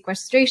carbon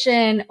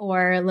sequestration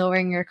or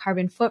lowering your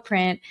carbon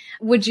footprint,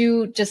 would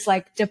you just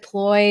like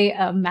deploy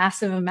a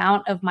massive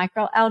amount of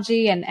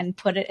microalgae and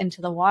put it into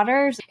the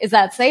water? Is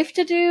that safe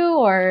to do,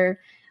 or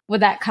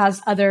would that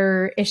cause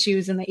other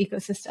issues in the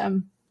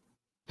ecosystem?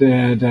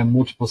 There are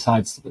multiple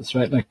sides to this,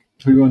 right? Like,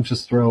 we won't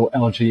just throw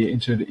algae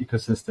into the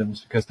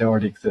ecosystems because they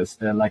already exist.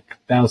 There are like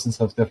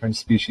thousands of different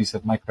species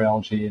of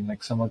microalgae, and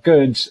like some are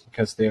good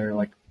because they're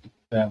like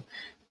the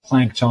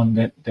plankton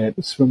that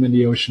swim in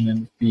the ocean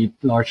and feed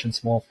large and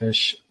small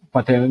fish.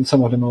 But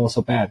some of them are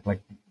also bad.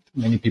 Like,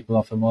 many people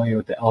are familiar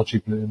with the algae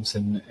blooms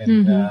in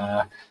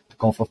the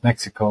Gulf of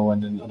Mexico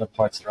and in other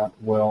parts around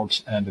the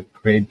world, and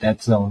create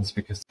dead zones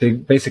because they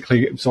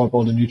basically absorb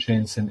all the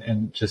nutrients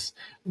and just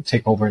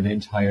take over the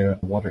entire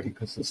water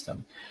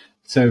ecosystem.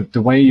 So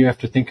the way you have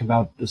to think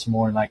about is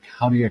more like,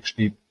 how do you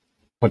actually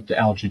put the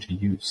algae to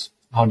use?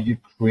 How do you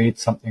create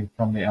something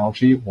from the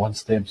algae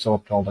once they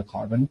absorbed all the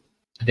carbon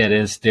that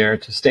is there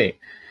to stay?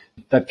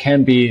 That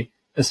can be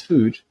as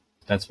food.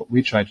 That's what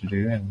we try to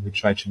do, and we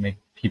try to make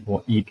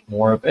people eat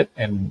more of it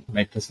and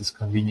make this as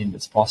convenient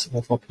as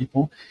possible for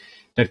people.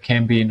 That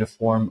can be in the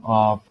form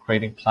of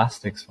creating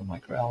plastics from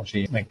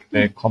microalgae, like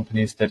the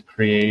companies that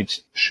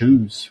create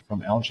shoes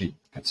from algae,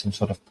 get some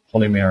sort of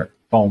polymer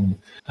foam,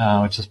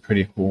 which is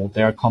pretty cool.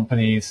 There are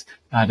companies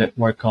that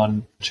work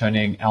on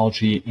turning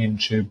algae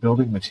into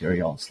building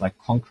materials like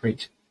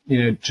concrete.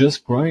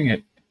 Just growing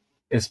it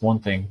is one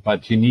thing,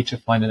 but you need to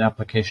find an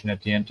application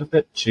at the end of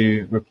it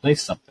to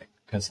replace something.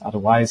 Because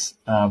otherwise,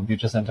 you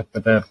just end up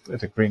with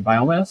a green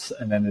biomass,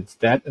 and then it's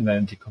dead, and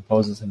then it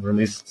decomposes and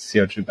releases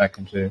CO2 back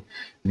into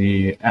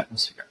the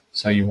atmosphere.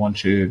 So you want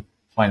to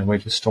find a way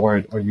to store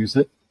it or use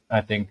it.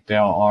 I think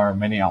there are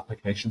many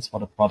applications for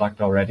the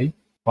product already,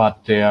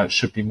 but there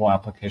should be more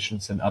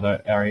applications in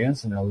other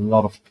areas, and a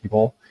lot of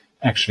people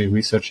actually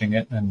researching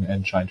it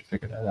and trying to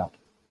figure that out.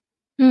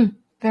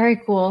 Very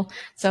cool.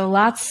 So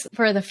lots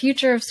for the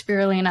future of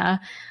spirulina.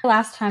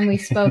 Last time we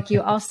spoke,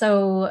 you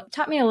also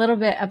taught me a little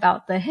bit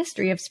about the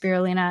history of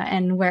spirulina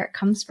and where it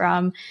comes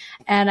from.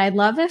 And I'd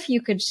love if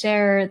you could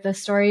share the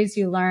stories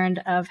you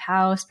learned of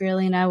how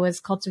spirulina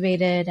was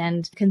cultivated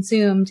and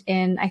consumed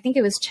in, I think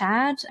it was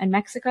Chad and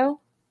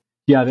Mexico.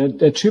 Yeah,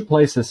 there are two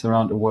places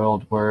around the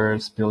world where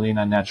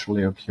spirulina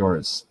naturally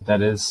occurs.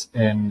 That is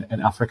in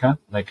Africa,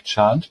 like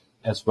Chad,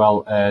 as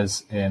well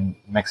as in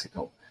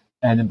Mexico.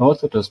 And in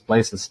both of those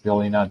places,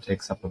 spirulina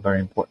takes up a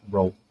very important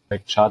role.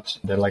 Like Chad,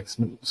 they're like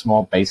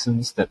small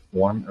basins that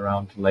form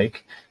around the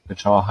lake,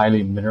 which are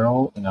highly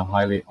mineral and are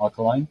highly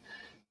alkaline.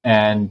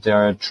 And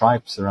there are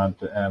tribes around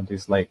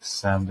these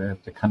lakes,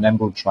 the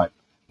Kanembu tribe,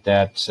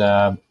 that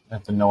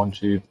have been known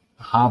to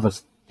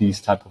harvest these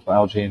type of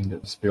algae and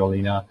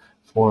spirulina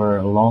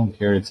for long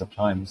periods of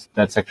time.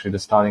 That's actually the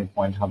starting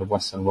point how the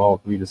Western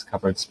world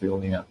rediscovered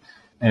spirulina.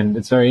 And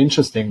it's very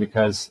interesting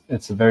because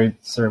it's a very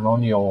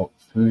ceremonial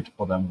food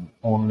for them.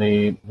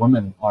 Only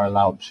women are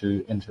allowed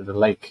to enter the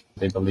lake.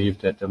 They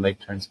believe that the lake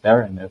turns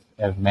barren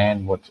if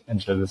men would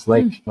enter this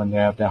lake. When they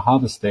have their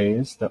harvest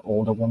days, the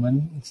older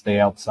women stay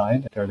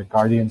outside. They're the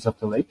guardians of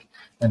the lake.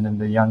 And then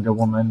the younger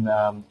women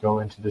go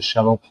into the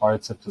shallow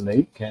parts of the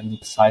lake and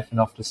siphon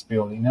off the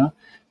spirulina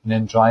and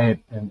then dry it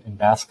in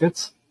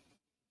baskets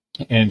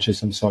into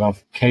some sort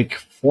of cake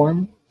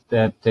form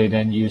that they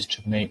then use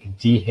to make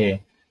dihe,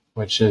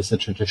 which is a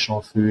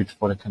traditional food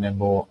for the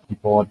Kanembu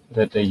people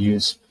that they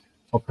use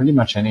for pretty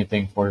much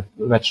anything, for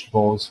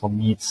vegetables, for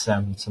meats,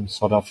 and some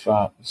sort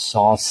of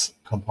sauce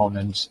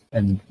component,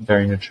 and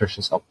very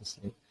nutritious,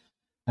 obviously.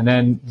 And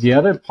then the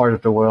other part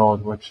of the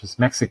world, which is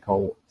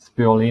Mexico,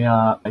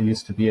 spirulina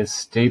used to be a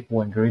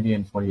staple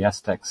ingredient for the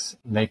Aztecs.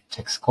 Lake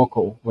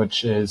Texcoco,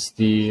 which is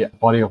the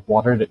body of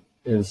water that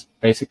is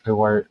basically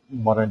where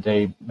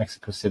modern-day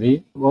Mexico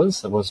City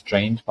was. It was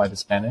drained by the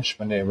Spanish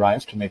when they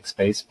arrived to make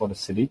space for the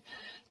city.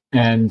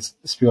 And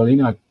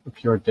spirulina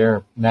occurred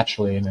there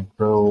naturally and it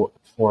grew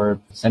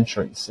for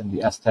centuries. And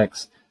the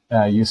Aztecs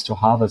used to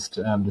harvest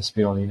the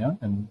spirulina.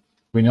 And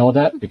we know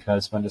that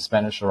because when the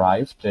Spanish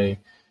arrived, they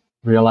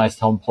realized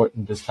how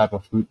important this type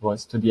of food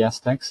was to the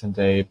Aztecs, and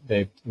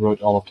they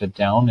wrote all of that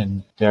down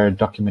in their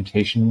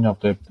documentation of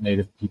the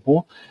native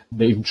people.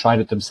 They even tried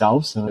it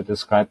themselves, and they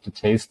described the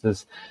taste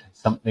as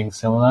something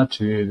similar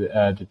to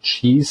the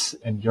cheese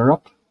in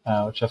Europe,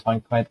 which I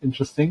find quite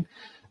interesting.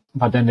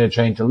 But then they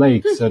drained the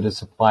lake, so the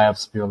supply of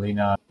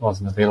spirulina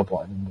wasn't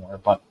available anymore.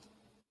 But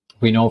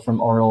we know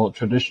from oral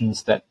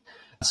traditions that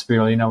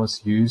spirulina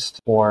was used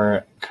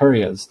for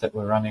couriers that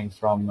were running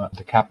from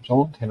the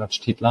capital,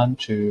 Tenochtitlan,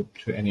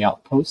 to any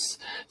outposts.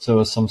 So it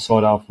was some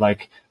sort of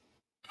like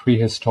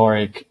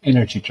prehistoric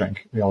energy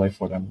drink, really,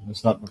 for them.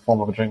 It's not in the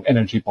form of a drink.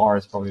 Energy bar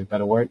is probably a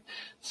better word.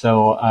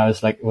 So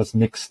it was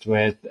mixed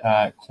with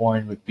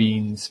corn, with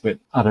beans, with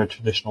other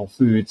traditional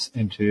foods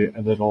into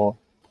a little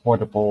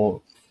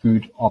portable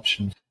food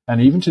option. And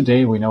even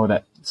today, we know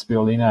that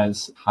spirulina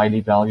is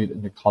highly valued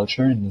in the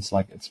culture, and it's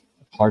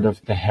part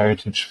of the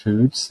heritage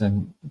foods,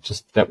 and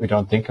just that we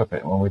don't think of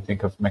it. When we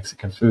think of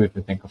Mexican food,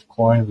 we think of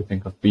corn, we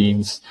think of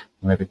beans,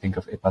 we maybe think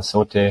of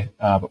epazote,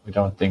 but we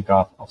don't think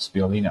of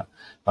spirulina.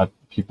 But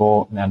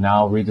people are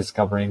now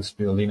rediscovering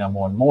spirulina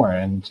more and more,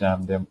 and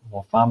there are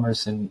more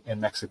farmers in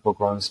Mexico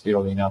growing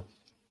spirulina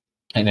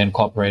and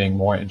incorporating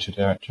more into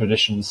their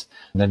traditions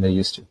than they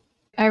used to.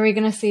 Are we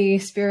going to see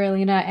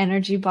spirulina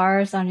energy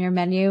bars on your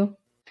menu?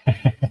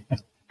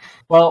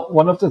 Well,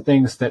 one of the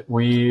things that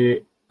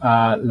we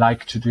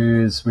like to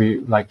do is we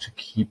like to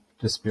keep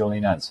the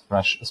spirulina as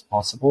fresh as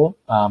possible.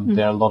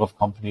 There are a lot of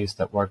companies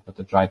that work with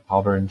the dried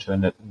powder and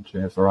turn it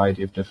into a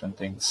variety of different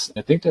things.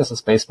 I think there's a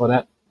space for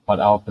that, but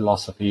our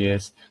philosophy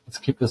is let's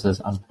keep this as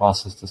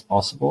unprocessed as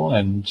possible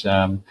and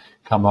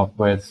come up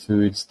with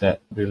foods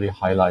that really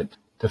highlight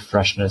the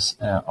freshness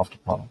of the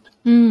product.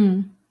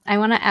 I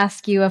want to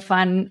ask you a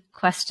fun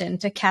question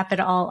to cap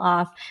it all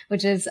off,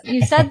 which is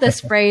you said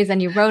this phrase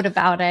and you wrote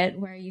about it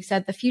where you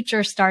said the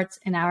future starts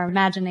in our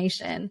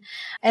imagination.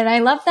 And I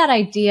love that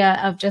idea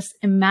of just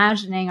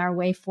imagining our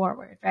way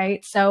forward,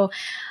 right? So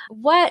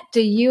what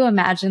do you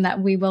imagine that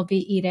we will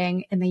be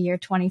eating in the year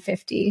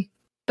 2050?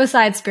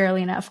 Besides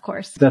spirulina, of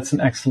course. That's an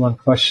excellent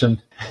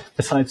question.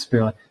 Besides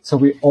spirulina. So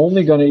we're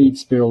only going to eat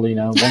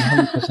spirulina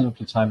 100% of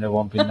the time. There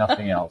won't be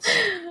nothing else.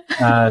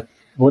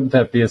 Wouldn't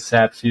that be a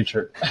sad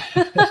future?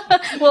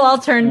 We'll all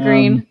turn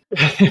green.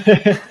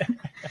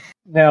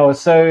 No,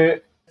 so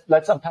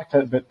let's unpack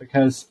that a bit,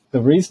 because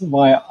the reason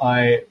why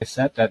I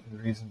said that, the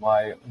reason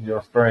why you're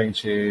referring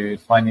to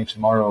Finding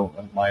Tomorrow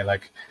and my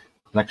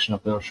collection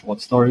of little short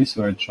stories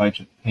where I try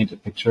to paint a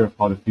picture of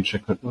how the future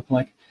could look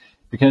like,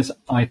 because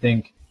I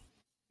think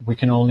we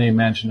can only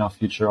imagine our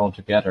future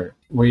altogether.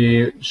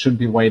 We shouldn't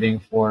be waiting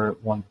for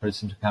one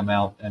person to come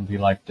out and be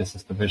like, this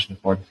is the vision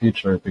for the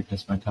future,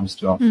 because when it comes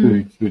to our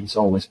food has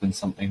always been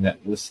something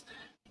that was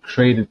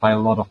created by a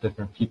lot of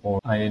different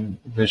people. I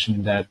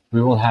envision that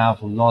we will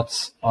have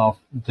lots of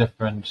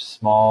different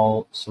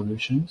small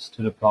solutions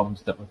to the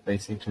problems that we're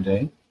facing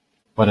today,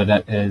 whether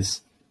that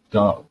is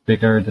the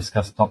bigger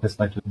discussed topics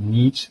like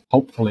meat.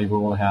 Hopefully we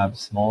will have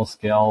small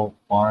scale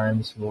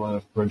farms, we will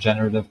have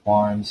regenerative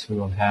farms, we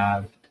will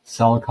have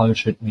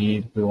cell-cultured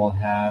meat, we will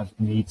have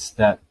meats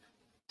that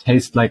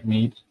taste like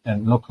meat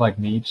and look like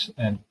meat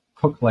and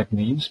cook like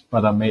meat,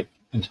 but are made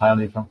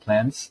entirely from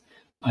plants.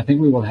 I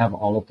think we will have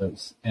all of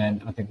those,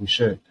 and I think we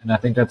should. And I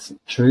think that's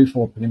true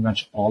for pretty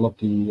much all of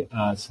the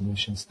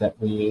solutions that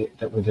we're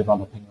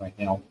developing right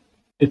now.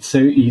 It's so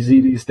easy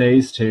these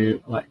days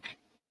to like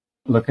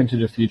look into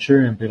the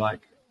future and be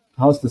like,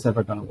 how's this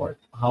ever going to work?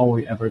 How are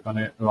we ever going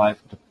to arrive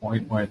at the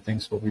point where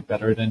things will be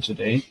better than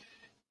today?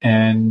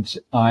 And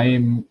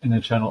I'm an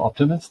eternal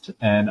optimist,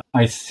 and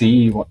I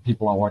see what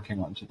people are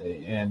working on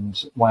today.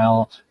 And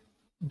while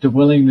the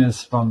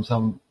willingness from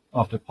some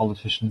of the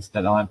politicians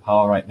that are in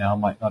power right now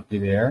might not be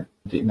there,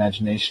 the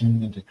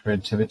imagination and the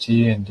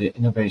creativity and the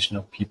innovation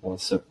of people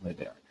is certainly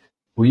there.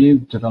 We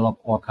develop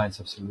all kinds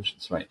of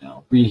solutions right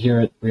now. We here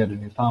at We Are the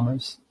New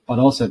Farmers, but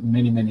also at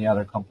many, many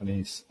other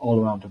companies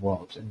all around the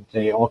world, and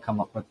they all come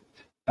up with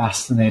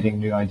fascinating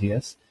new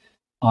ideas.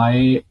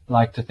 I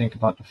like to think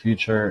about the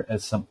future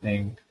as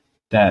something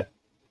that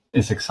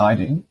is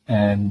exciting,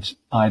 and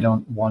I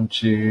don't want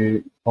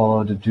to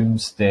follow the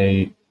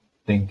doomsday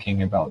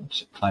thinking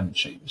about climate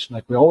change.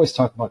 Like, we always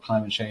talk about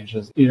climate change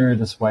as either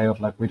this way of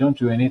like, we don't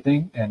do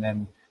anything and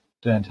then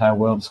the entire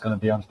world is going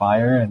to be on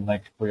fire and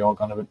like we're all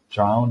going to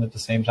drown at the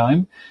same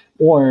time,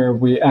 or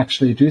we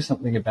actually do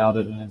something about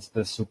it and it's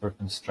this super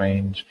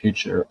constrained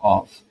future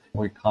of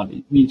we can't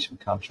eat meat, we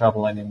can't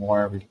travel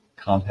anymore, we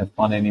can't have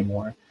fun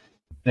anymore.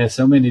 There's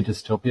so many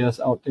dystopias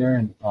out there,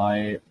 and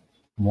I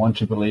want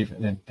to believe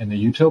in a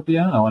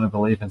utopia. I want to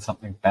believe in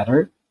something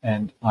better,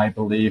 and I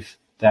believe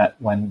that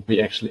when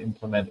we actually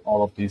implement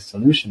all of these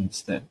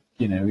solutions that,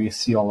 you know, we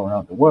see all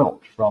around the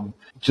world, from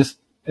just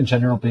in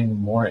general being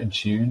more in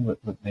tune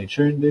with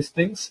nature and these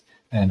things,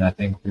 and I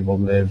think we will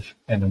live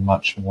in a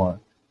much more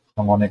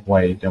harmonic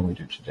way than we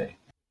do today.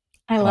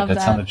 I love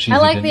that. Cheesy, I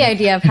like the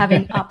idea of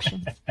having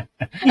options.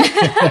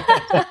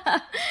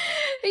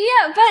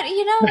 Yeah, but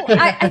you know,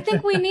 I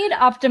think we need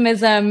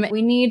optimism.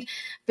 We need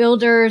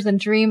builders and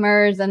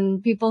dreamers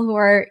and people who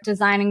are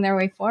designing their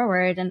way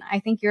forward. And I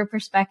think your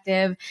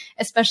perspective,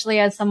 especially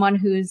as someone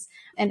who's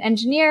an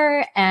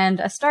engineer and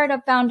a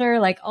startup founder,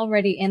 like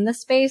already in the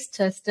space,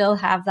 to still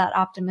have that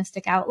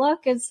optimistic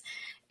outlook is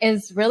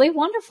really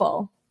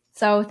wonderful.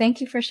 So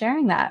thank you for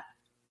sharing that.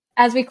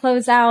 As we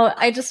close out,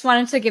 I just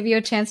wanted to give you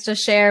a chance to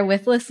share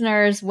with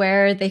listeners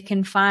where they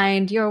can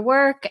find your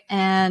work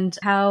and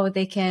how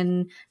they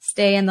can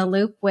stay in the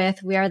loop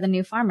with We Are the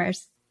New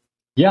Farmers.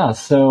 Yeah,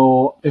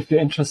 so if you're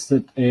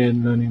interested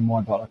in learning more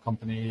about our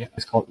company,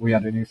 it's called We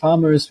Are the New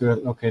Farmers. We're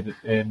located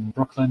in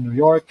Brooklyn, New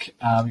York.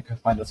 You can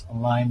find us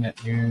online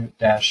at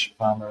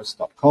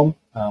new-farmers.com,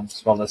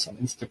 as well as on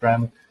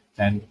Instagram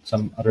and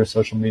some other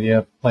social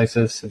media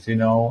places. As you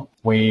know,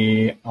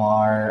 we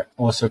are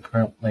also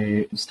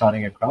currently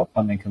starting a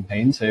crowdfunding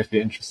campaign. So if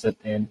you're interested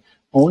in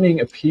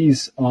owning a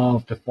piece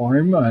of the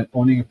farm,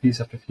 owning a piece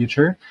of the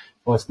future,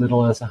 for as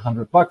little as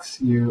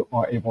 $100, you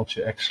are able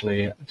to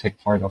actually take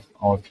part of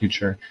our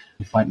future.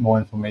 You find more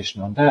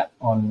information on that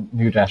on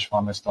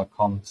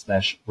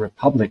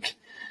new-farmers.com/republic.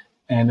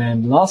 And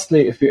then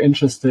lastly, if you're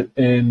interested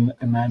in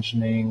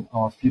imagining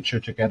our future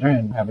together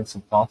and having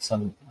some thoughts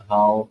on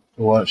how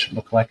the world should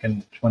look like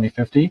in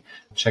 2050,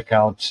 check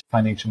out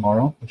Finding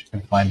Tomorrow, which you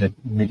can find at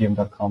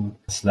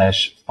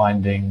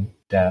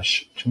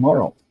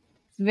medium.com/finding-tomorrow.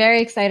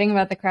 Very exciting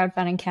about the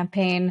crowdfunding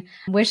campaign.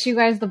 Wish you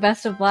guys the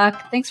best of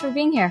luck. Thanks for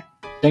being here.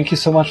 Thank you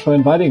so much for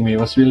inviting me. It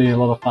was really a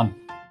lot of fun.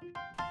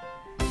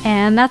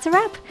 And that's a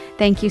wrap.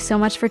 Thank you so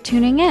much for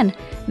tuning in.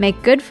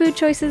 Make good food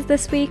choices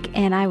this week,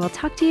 and I will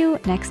talk to you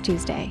next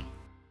Tuesday.